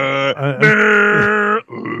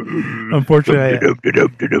 Unfortunately, I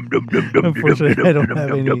don't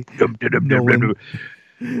have any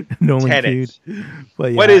Nolan Tenet.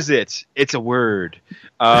 But what is it? It's a word.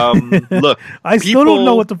 Look, I still don't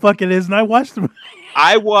know what the fuck it is, and I watched them.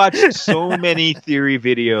 I watched so many theory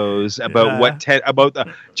videos about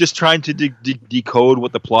just trying to decode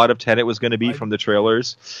what the plot of Tenet was going to be from the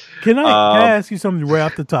trailers. Can I ask you something right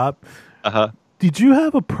off the top? Did you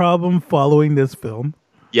have a problem following this film?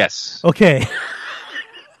 Yes. Okay.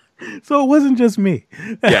 So it wasn't just me.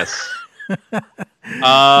 Yes.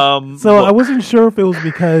 So I wasn't sure if it was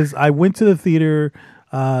because I went to the theater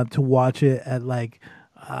to watch it at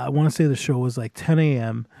I want to say the show was 10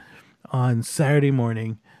 a.m. on Saturday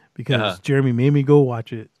morning because Jeremy made me go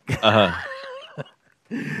watch it.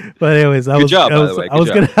 But anyways, I was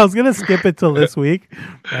gonna skip it till this week,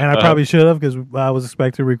 and I probably should have because I was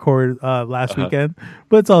expecting to record last weekend.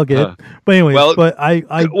 But it's all good. But anyways,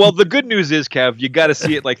 the good news is, Kev, you got to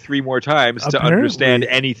see it 3 more times to understand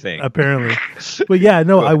anything. Apparently, but yeah,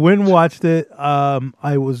 no, I went and watched it.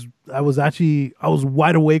 I was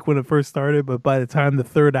wide awake when it first started, but by the time the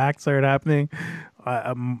third act started happening,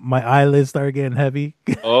 my eyelids started getting heavy,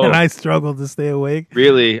 and I struggled to stay awake.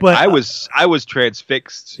 Really, but I was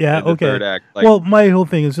transfixed. Yeah, in the third act. My whole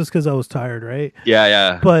thing is just because I was tired, right?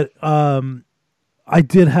 Yeah. But I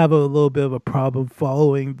did have a little bit of a problem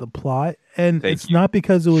following the plot, and not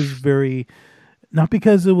because it was very.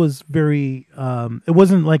 It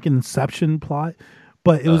wasn't like an Inception plot,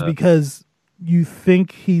 but it was because you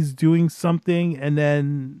think he's doing something, and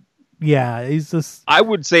then. Yeah, he's just. I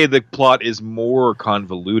would say the plot is more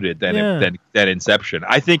convoluted than Inception.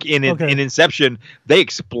 I think in Inception they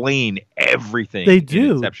explain everything. They do.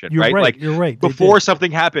 In Inception, you're right? You're right. Before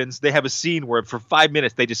something happens, they have a scene where for 5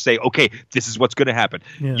 minutes they just say, "Okay, this is what's going to happen.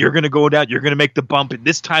 Yeah. You're going to go down. You're going to make the bump in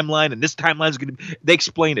this timeline, and this timeline is going to." They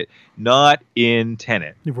explain it. Not in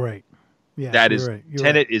Tenet. You're right. Yeah, that is right.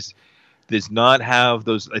 Tenet is. Does not have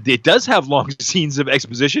those. It does have long scenes of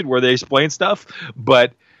exposition where they explain stuff,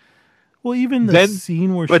 but. Well, even the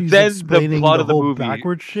scene where she's explaining the plot of the whole movie,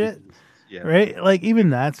 backward shit, right?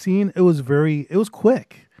 Even that scene, it was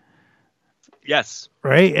quick. Yes.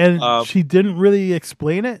 right? And she didn't really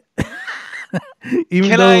explain it,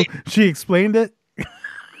 even though she explained it.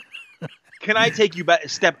 Can I take you back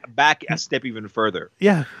a step even further?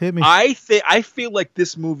 Yeah, hit me. I feel like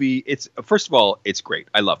this movie. It's first of all, it's great.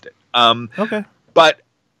 I loved it. Okay, but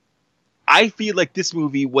I feel like this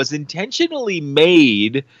movie was intentionally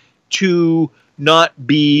made to not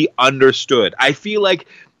be understood. I feel like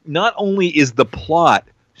not only is the plot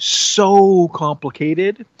so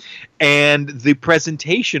complicated and the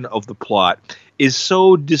presentation of the plot is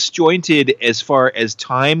so disjointed as far as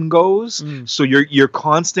time goes. So you're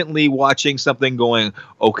constantly watching something going,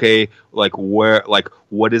 okay, like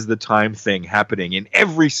what is the time thing happening in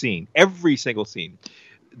every scene, every single scene.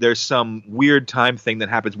 There's some weird time thing that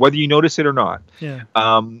happens, whether you notice it or not. Yeah.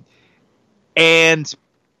 And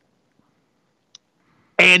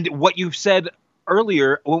what you've said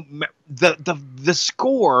earlier, the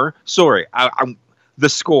score. Sorry, the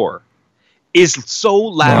score is so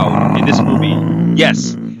loud in this movie.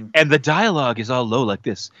 Yes, and the dialogue is all low like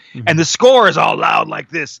this, and the score is all loud like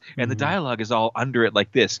this, and the dialogue is all under it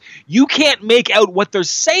like this. You can't make out what they're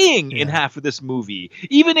saying in half of this movie,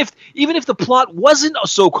 even if the plot wasn't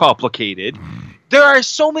so complicated. There are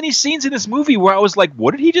so many scenes in this movie where I was like,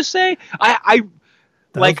 "What did he just say?"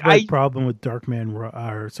 That's my problem with Batman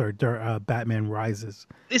Rises.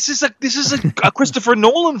 This is a Christopher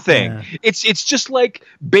Nolan thing. Yeah. It's just like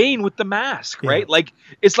Bane with the mask, right? Yeah. Like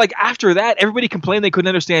it's like after that, everybody complained they couldn't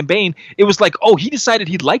understand Bane. It was like, oh, he decided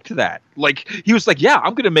he liked that. Like he was like, yeah,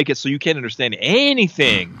 I'm going to make it so you can't understand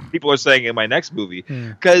anything. People are saying in my next movie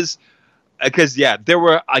because there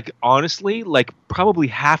were like honestly like probably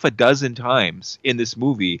half a dozen times in this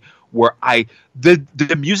movie where the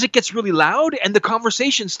music gets really loud and the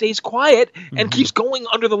conversation stays quiet and keeps going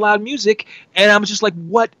under the loud music, and I'm just like,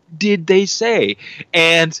 what did they say?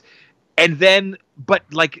 And then but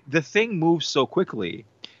like the thing moves so quickly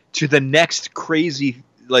to the next crazy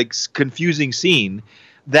like confusing scene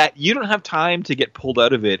that you don't have time to get pulled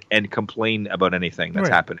out of it and complain about anything that's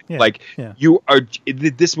happening. Yeah.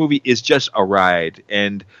 This movie is just a ride,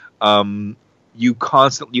 and you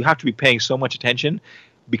have to be paying so much attention.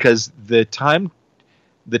 Because the time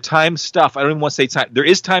stuff, I don't even want to say time. There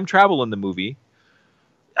is time travel in the movie.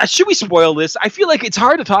 Should we spoil this? I feel like it's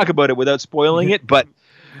hard to talk about it without spoiling it, but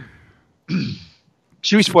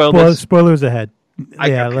should we spoil this? Spoilers ahead.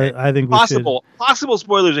 I think we possible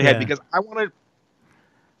spoilers ahead because I want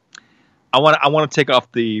to take off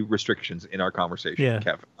the restrictions in our conversation,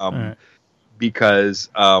 Kev. Right. Because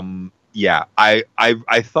I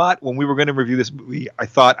thought when we were going to review this movie, I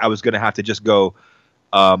thought I was going to have to just go.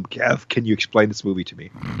 Kev, can you explain this movie to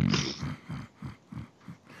me?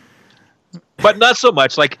 But not so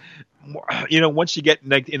much. Like, once you get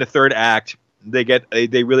like in the third act, they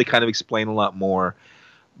really kind of explain a lot more.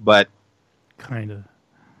 But kind of.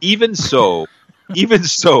 Even so,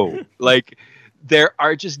 like there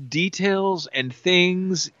are just details and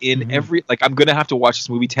things in every. Like, I'm gonna have to watch this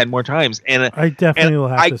movie 10 more times, and I definitely will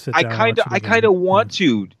have to sit down. I kind of want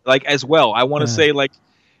to like as well. I want to say like.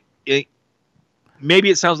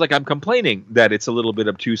 Maybe it sounds like I'm complaining that it's a little bit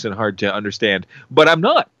obtuse and hard to understand, but I'm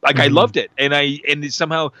not. Like I loved it, and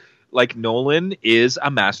somehow like Nolan is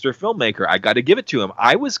a master filmmaker. I got to give it to him.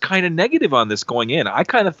 I was kind of negative on this going in. I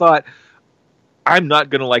kind of thought I'm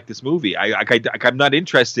not going to like this movie. I'm not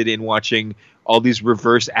interested in watching all these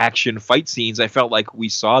reverse action fight scenes. I felt like we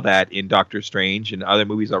saw that in Doctor Strange and other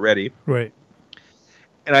movies already. Right.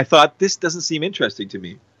 And I thought this doesn't seem interesting to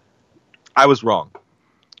me. I was wrong.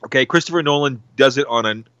 Okay, Christopher Nolan does it on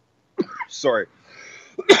an. Sorry,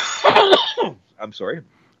 I'm sorry.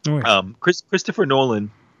 Christopher Nolan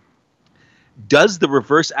does the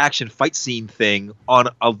reverse action fight scene thing on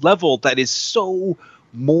a level that is so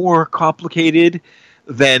more complicated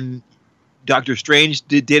than Doctor Strange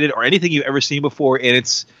did it, or anything you've ever seen before, and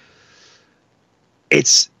it's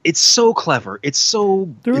so clever. It's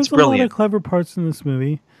brilliant. There was a lot of clever parts in this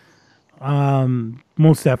movie.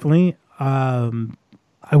 Most definitely.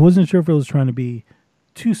 I wasn't sure if it was trying to be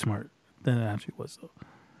too smart than it actually was, though.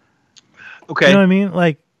 Okay. You know what I mean?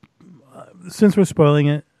 Like, since we're spoiling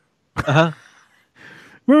it.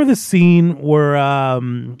 Remember the scene where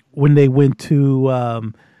when they went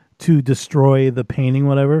to destroy the painting,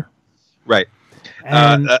 whatever? Right.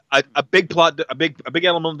 And a big plot, a big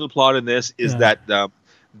element of the plot in this is that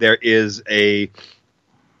there is a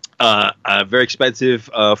very expensive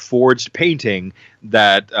forged painting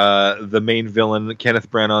that the main villain,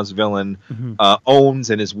 Kenneth Branagh's villain,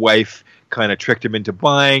 owns, and his wife kind of tricked him into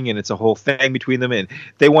buying, and it's a whole thing between them, and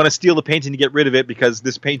they want to steal the painting to get rid of it because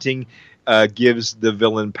this painting gives the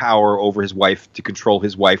villain power over his wife to control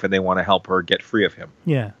his wife, and they want to help her get free of him.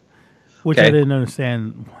 Yeah. which I didn't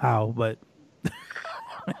understand how, but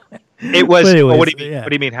it was. anyways, what do you mean? yeah. What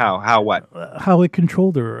do you mean? How? What? How it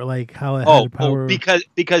controlled her, like how it had power.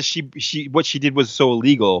 Because she what she did was so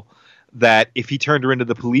illegal that if he turned her into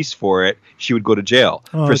the police for it, she would go to jail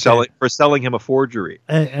for selling him a forgery.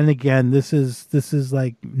 And again, this is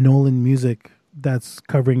like Nolan music that's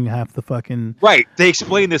covering half the fucking right. They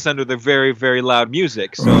explain this under the very, very loud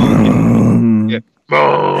music. So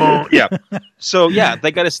yeah. So yeah,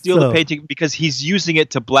 they got to steal the painting because he's using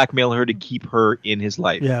it to blackmail her to keep her in his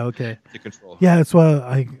life. Yeah. Okay. To control her. Yeah, that's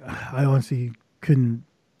why I honestly couldn't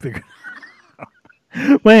figure it out.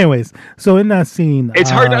 But anyways, so in that scene, it's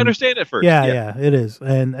hard to understand at first. Yeah, it is.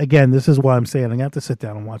 And again, this is why I'm saying I have to sit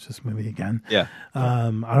down and watch this movie again. Yeah.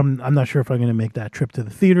 I'm not sure if I'm going to make that trip to the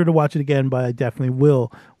theater to watch it again, but I definitely will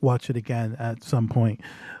watch it again at some point.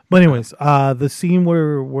 But anyways, the scene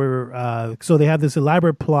where so they have this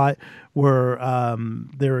elaborate plot where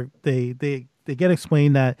they get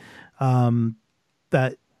explained that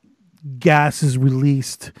that gas is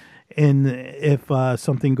released if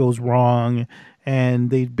something goes wrong. And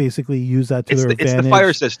they basically use that to their advantage. It's the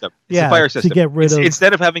fire system. It's the fire system. To get rid of...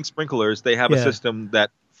 Instead of having sprinklers, they have a system that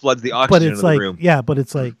floods the oxygen into the room. Yeah, but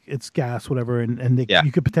it's like it's gas, whatever, and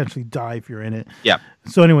you could potentially die if you're in it. Yeah.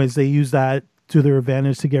 So anyways, they use that to their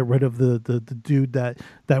advantage to get rid of the dude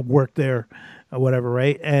that worked there or whatever,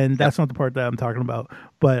 right? And that's not the part that I'm talking about,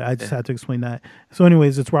 but I just had to explain that. So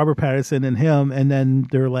anyways, it's Robert Pattinson and him, and then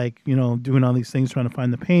they're like, doing all these things trying to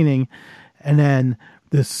find the painting, and then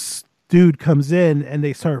this dude comes in and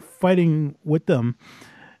they start fighting with them,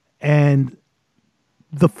 and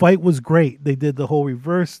the fight was great. They did the whole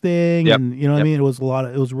reverse thing, and what I mean. It was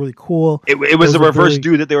it was really cool. It was a reverse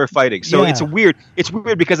dude that they were fighting. So it's weird. It's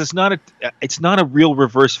weird because it's not a real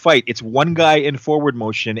reverse fight. It's one guy in forward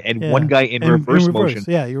motion and one guy in reverse motion.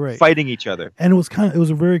 Yeah, you're right. Fighting each other, and it was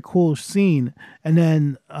a very cool scene. And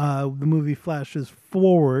then the movie flashes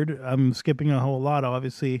forward. I'm skipping a whole lot,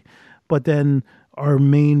 obviously, but then our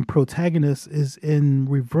main protagonist is in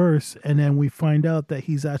reverse, and then we find out that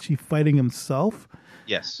he's actually fighting himself.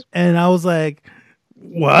 Yes. And I was like,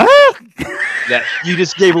 what? That you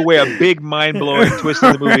just gave away a big mind-blowing twist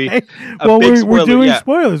in the movie. Right? Well, we're doing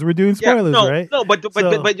spoilers. We're doing spoilers, right? No,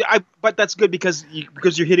 but that's good because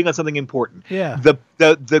you're hitting on something important. Yeah.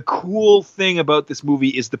 The cool thing about this movie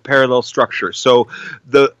is the parallel structure. So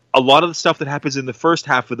a lot of the stuff that happens in the first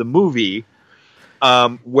half of the movie,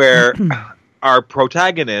 where our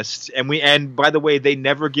protagonist, and by the way, they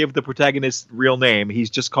never give the protagonist's real name.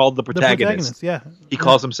 He's just called the protagonist. He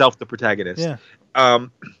calls himself the protagonist. Yeah.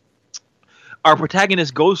 Our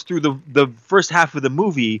protagonist goes through the first half of the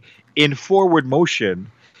movie in forward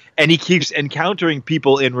motion, and he keeps encountering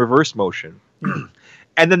people in reverse motion.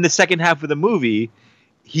 And then the second half of the movie,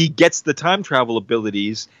 he gets the time travel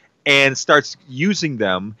abilities and starts using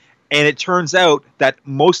them. And it turns out that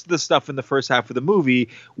most of the stuff in the first half of the movie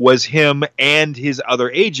was him and his other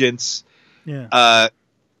agents. Yeah.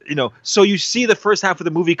 So you see the first half of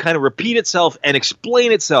the movie kind of repeat itself and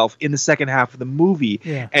explain itself in the second half of the movie.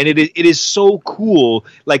 Yeah. And it is so cool.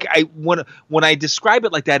 Like when I describe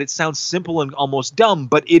it like that, it sounds simple and almost dumb,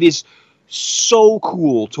 but it is so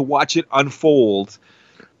cool to watch it unfold.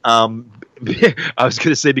 I was going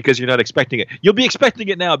to say because you're not expecting it. You'll be expecting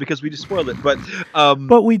it now because we just spoiled it.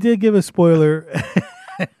 But we did give a spoiler.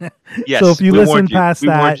 Yes. So if you listen past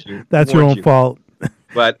that, that's your own fault.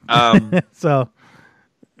 But so,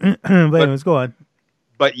 but anyways, go on.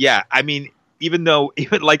 But yeah, I mean, even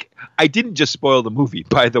I didn't just spoil the movie,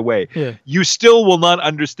 by the way. Yeah. You still will not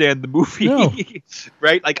understand the movie, no.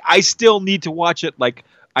 Right? Like I still need to watch it. Like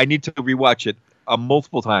I need to rewatch it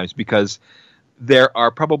multiple times because there are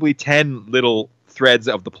probably 10 little threads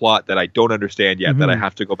of the plot that I don't understand yet that I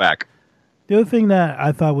have to go back. The other thing that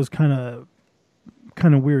I thought was kind of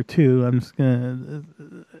weird too. I'm just gonna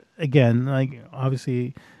again, like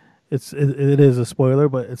obviously, it is a spoiler,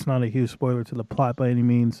 but it's not a huge spoiler to the plot by any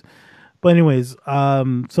means. But anyways,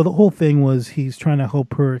 so the whole thing was he's trying to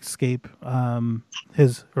help her escape her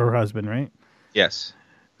husband, right? Yes.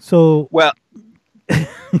 So well,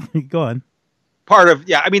 go on.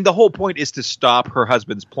 I mean, the whole point is to stop her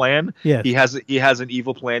husband's plan. Yes. He has an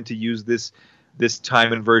evil plan to use this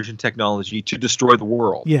time inversion technology to destroy the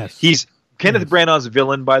world. Yes. Kenneth Branagh's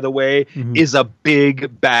villain, by the way, is a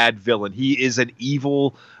big bad villain. He is an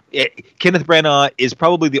evil. Kenneth Branagh is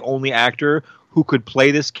probably the only actor who could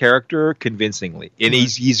play this character convincingly, and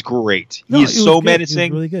he's great. No, he's so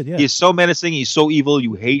menacing. He's really good. Yeah. He's so menacing. He's so evil.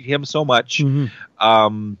 You hate him so much.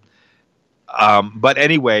 But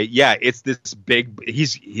anyway, yeah, it's this big.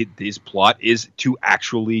 His plot is to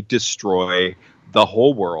actually destroy the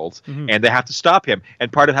whole world, and they have to stop him.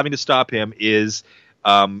 And part of having to stop him is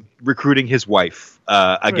recruiting his wife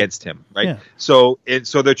against him, right? Yeah. So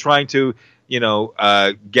they're trying to,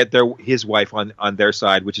 get his wife on their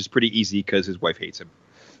side, which is pretty easy because his wife hates him.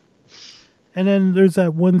 And then there's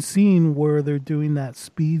that one scene where they're doing that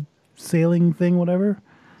speed sailing thing, whatever.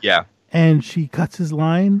 Yeah. And she cuts his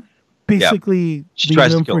line, basically She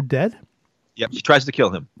tries leaving to him kill for dead. Yep. She tries to kill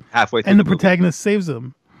him halfway through. And the movie. protagonist saves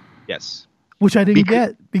him, Yes. which I didn't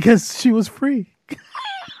get because she was free.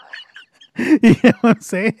 You know what I'm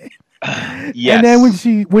saying? Yes. And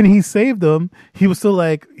then when he saved him, he was still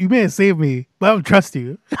like, "You may have saved me, but I don't trust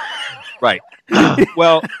you." Right.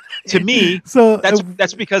 Well, to me, So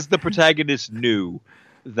that's because the protagonist knew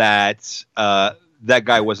that that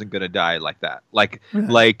guy wasn't going to die like that. Like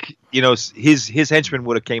his henchman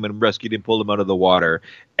would have came and rescued him, pulled him out of the water,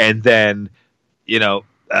 and then the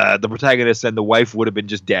protagonist and the wife would have been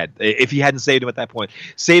just dead if he hadn't saved him at that point.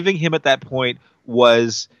 Saving him at that point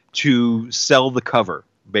was to sell the cover,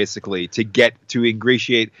 basically, to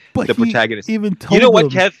ingratiate the protagonist. Even told what,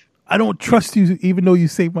 him, Kev? I don't trust you, even though you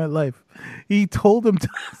saved my life. He told him to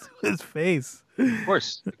his face. Of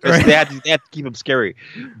course, because they had to keep him scary.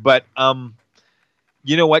 But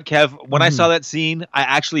you know what, Kev? When I saw that scene, I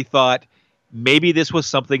actually thought maybe this was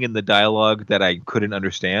something in the dialogue that I couldn't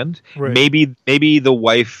understand. Right. Maybe the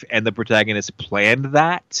wife and the protagonist planned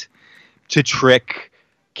that to trick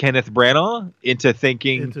Kenneth Branagh into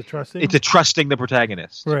trusting the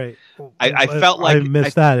protagonist. Right. I felt like I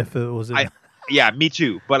missed that if it was. Yeah, me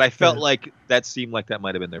too. But I felt like that seemed like that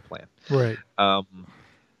might have been their plan. Right.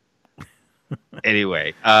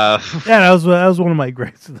 Anyway. Yeah, that was one of my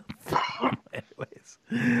gripes. Anyways.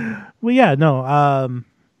 Well, yeah, no.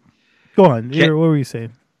 Go on. What were you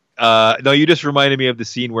saying? No, you just reminded me of the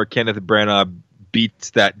scene where Kenneth Branagh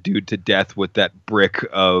beats that dude to death with that brick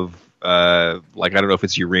of I don't know if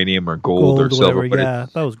it's uranium or gold or silver. Whatever. Yeah,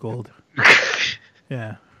 that was gold.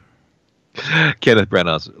 Yeah. Kenneth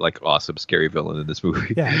Branagh's awesome, scary villain in this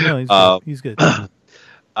movie. Yeah, no, he's good.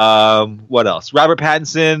 What else? Robert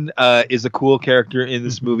Pattinson is a cool character in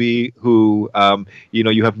this movie who,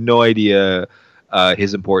 you have no idea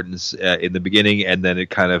his importance in the beginning, and then it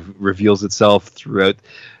kind of reveals itself throughout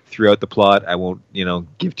the plot. I won't,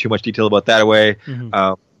 give too much detail about that away,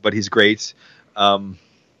 but he's great.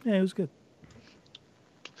 Yeah, it was good.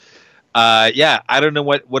 I don't know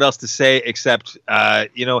what else to say except,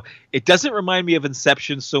 it doesn't remind me of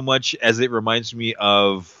Inception so much as it reminds me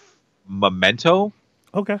of Memento.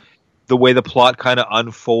 Okay. The way the plot kind of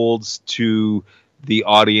unfolds to the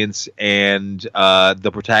audience and the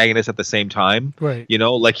protagonist at the same time. Right.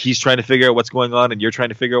 He's trying to figure out what's going on and you're trying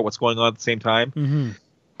to figure out what's going on at the same time. Mm-hmm.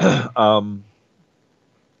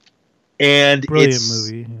 And brilliant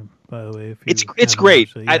movie. By the way, it's great.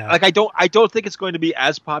 It, yeah. I don't think it's going to be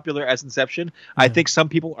as popular as Inception. Yeah. I think some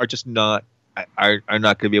people are just not not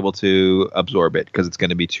going to be able to absorb it because it's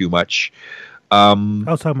going to be too much. I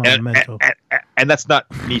was talking about Memento, and that's not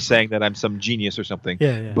me saying that I'm some genius or something.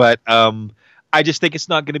 Yeah. But I just think it's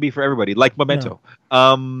not going to be for everybody, like Memento.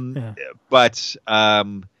 No. But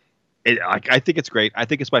I think it's great. I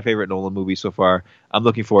think it's my favorite Nolan movie so far. I'm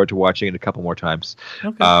looking forward to watching it a couple more times.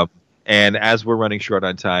 Okay. And as we're running short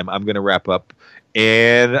on time, I'm going to wrap up.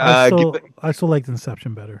 And I still liked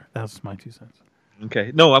Inception better. That's my 2 cents.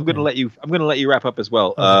 Okay. No, I'm going to let you. I'm going to let you wrap up as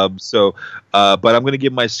well. Okay. But I'm going to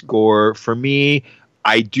give my score. For me,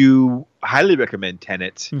 I do highly recommend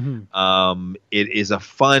Tenet. Mm-hmm. It is a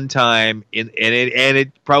fun time, and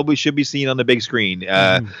it probably should be seen on the big screen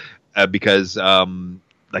because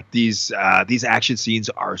these action scenes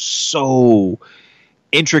are so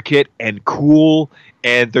intricate and cool.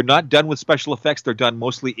 And they're not done with special effects. They're done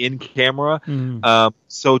mostly in camera.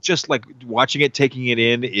 So just watching it, taking it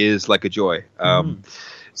in is like a joy.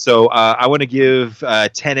 So I want to give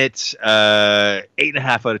Tenet 8.5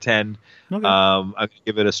 out of 10. Okay. I'm going to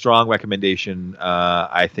give it a strong recommendation.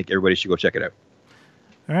 I think everybody should go check it out.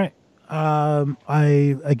 All right.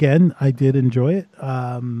 I did enjoy it.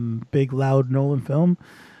 Big, loud Nolan film.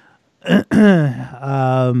 I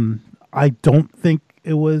don't think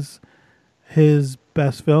it was his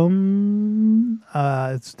best film.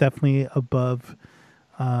 It's definitely above.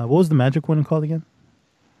 What was the magic one called again?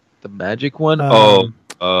 The magic one?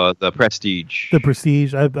 The Prestige. The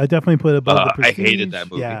Prestige. I definitely put it above the Prestige. I hated that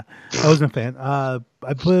movie. Yeah, I wasn't a fan. I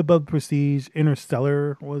put it above Prestige.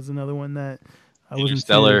 Interstellar was another one that I wasn't.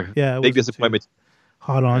 Interstellar. Big disappointment.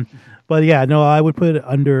 Hot on, but yeah, no, I would put it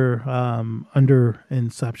under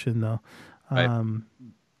Inception though. Right.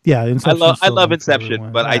 Yeah, Inception. I love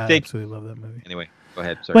Inception, but I think absolutely love that movie. Anyway, go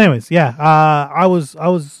ahead. Sorry. But anyways, yeah, I was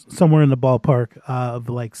somewhere in the ballpark of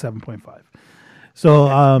 7.5. So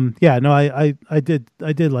I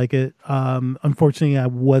did like it. Unfortunately, I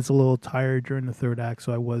was a little tired during the third act,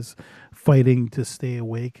 so I was fighting to stay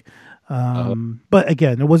awake. But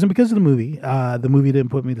again, it wasn't because of the movie. The movie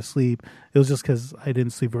didn't put me to sleep. It was just because I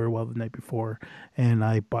didn't sleep very well the night before, and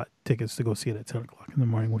I bought tickets to go see it at 10 o'clock in the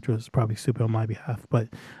morning, which was probably stupid on my behalf. But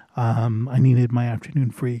I needed my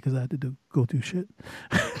afternoon free because I had to go do shit.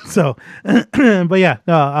 So, but yeah,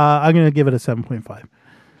 no, I'm gonna give it a 7.5.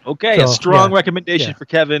 Okay, so, a strong recommendation for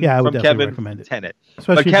Kevin. Yeah, I would from definitely Kevin recommend it. Tenet.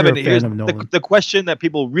 Especially but Kevin, if you're a fan of Nolan. The question that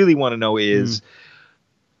people really want to know is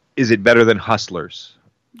it better than Hustlers?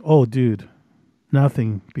 Oh, dude,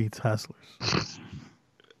 nothing beats Hustlers.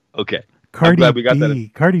 Okay, Cardi I'm glad we got that.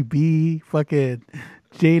 Cardi B, fucking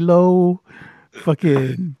J-Lo,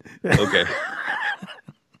 fucking. Okay.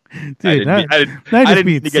 Dude, I didn't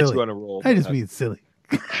mean to get you on a roll. I just being silly.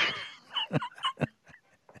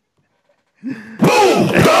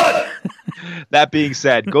 That being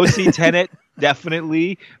said, go see Tenet.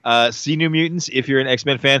 Definitely see New Mutants if you're an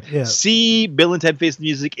X-Men fan. Yeah. See Bill and Ted Face the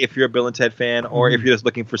Music if you're a Bill and Ted fan, or if you're just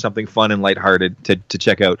looking for something fun and lighthearted to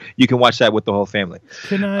check out. You can watch that with the whole family.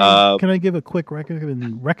 Can I give a quick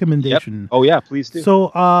recommendation? Yep. Oh yeah, please do.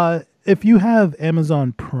 So if you have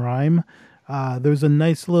Amazon Prime, there's a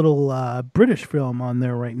nice little British film on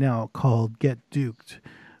there right now called Get Duked,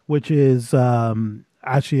 which is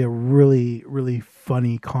actually a really, really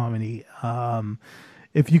funny comedy.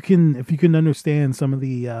 If you can understand some of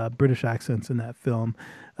the British accents in that film,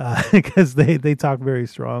 because they talk very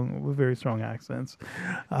strong accents.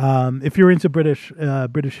 If you're into British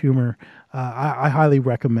humor, I highly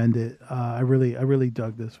recommend it. I really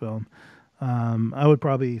dug this film. I would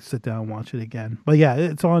probably sit down and watch it again. But yeah,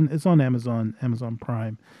 it's on Amazon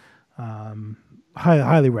Prime.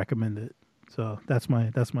 Highly recommend it. So that's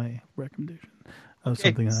my recommendation.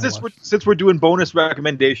 Okay. Since we're doing bonus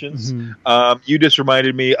recommendations, you just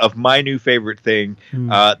reminded me of my new favorite thing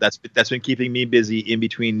that's been keeping me busy in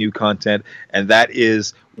between new content, and that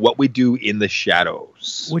is What We Do in the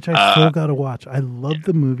Shadows, which I still got to watch. I love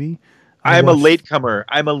the movie. I'm a latecomer.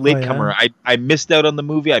 I missed out on the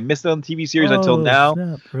movie. I missed out on the TV series until now.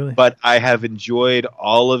 Snap, really? But I have enjoyed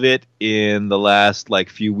all of it in the last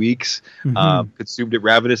few weeks. Consumed it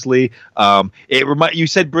ravenously. You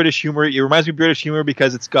said British humor. It reminds me of British humor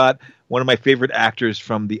because it's got one of my favorite actors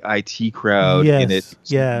from the IT Crowd in it.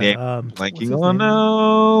 Yeah. Blanking. Oh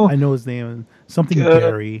no! I know his name. Something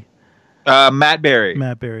Barry. Matt Berry.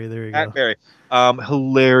 Matt Berry. There you go. Matt Berry.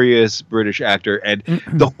 Hilarious British actor, and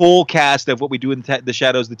the whole cast of What We Do in the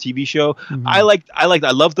Shadows, the TV show. I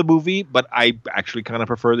love the movie, but I actually kind of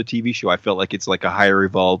prefer the TV show. I felt like it's like a higher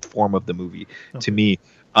evolved form of the movie to me.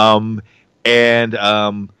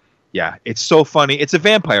 Yeah, it's so funny. It's a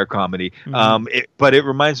vampire comedy. But it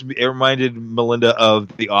reminded Melinda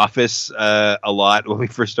of The Office a lot when we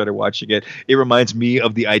first started watching it. It reminds me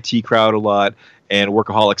of the IT Crowd a lot, and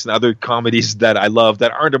Workaholics and other comedies that I love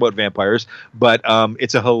that aren't about vampires, but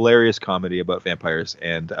it's a hilarious comedy about vampires,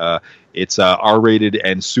 and it's R-rated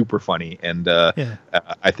and super funny, and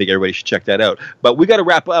I think everybody should check that out. But we got to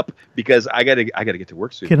wrap up because I gotta get to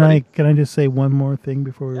work soon. Can I just say one more thing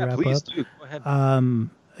before we wrap up? Please do. Go ahead.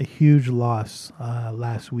 A huge loss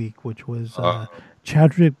last week, which was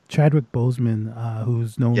Chadwick Boseman,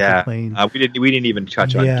 who's known for playing. We didn't even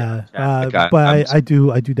touch on. I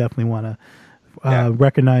do definitely want to.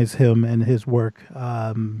 Recognize him and his work.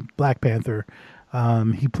 Black Panther.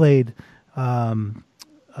 He played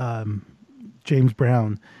James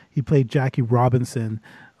Brown. He played Jackie Robinson.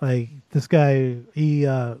 Like this guy,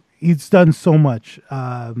 he's done so much.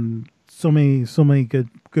 So many good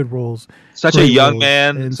roles. Such a young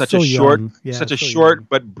man, such a short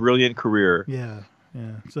but brilliant career. Yeah.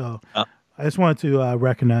 So I just wanted to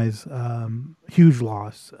recognize huge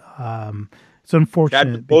loss. It's unfortunate.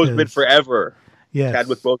 Chadwick Boseman forever. Yes.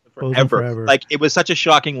 Chadwick Boseman forever. Like it was such a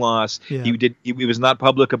shocking loss. Yeah. He was not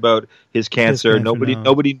public about his cancer.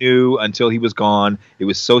 Nobody knew until he was gone. It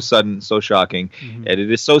was so sudden, so shocking, and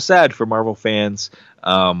it is so sad for Marvel fans.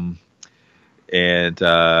 We'll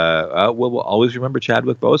always remember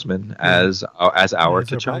Chadwick Boseman as our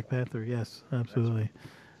T'Challa. Black Panther. Yes, absolutely.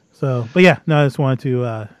 So, but yeah, no, I just wanted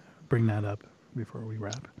to bring that up before we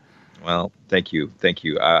wrap. Well, thank you.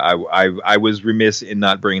 I was remiss in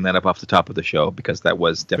not bringing that up off the top of the show because that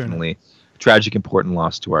was definitely a tragic, important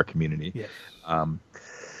loss to our community. Yes.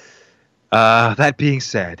 That being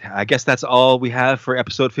said, I guess that's all we have for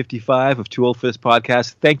episode 55 of Too Old for This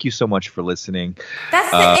Podcast. Thank you so much for listening. That's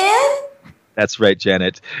the end? That's right,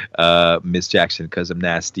 Janet. Miss Jackson, because I'm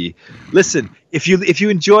nasty. Listen, if you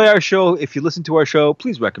enjoy our show, if you listen to our show,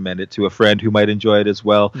 please recommend it to a friend who might enjoy it as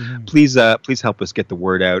well. Mm-hmm. Please help us get the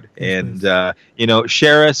word out, and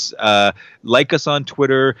share us, like us on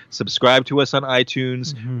Twitter, subscribe to us on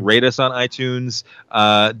iTunes, rate us on iTunes,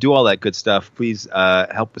 do all that good stuff. Please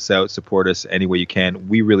help us out, support us any way you can.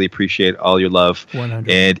 We really appreciate all your love 100.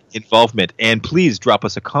 and involvement. And please drop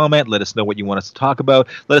us a comment. Let us know what you want us to talk about.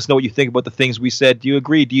 Let us know what you think about the things we said. Do you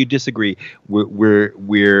agree? Do you disagree? We're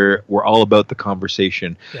all about the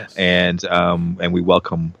conversation. Yes. And we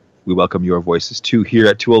welcome your voices too here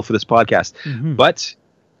at Too Old for This podcast. But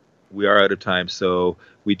we are out of time, so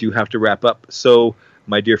we do have to wrap up. So,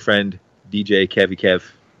 my dear friend DJ Kevy Kev,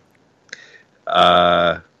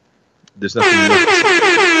 there's nothing more.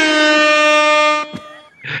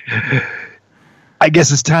 I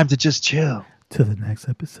guess it's time to just chill. To the next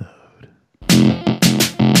episode.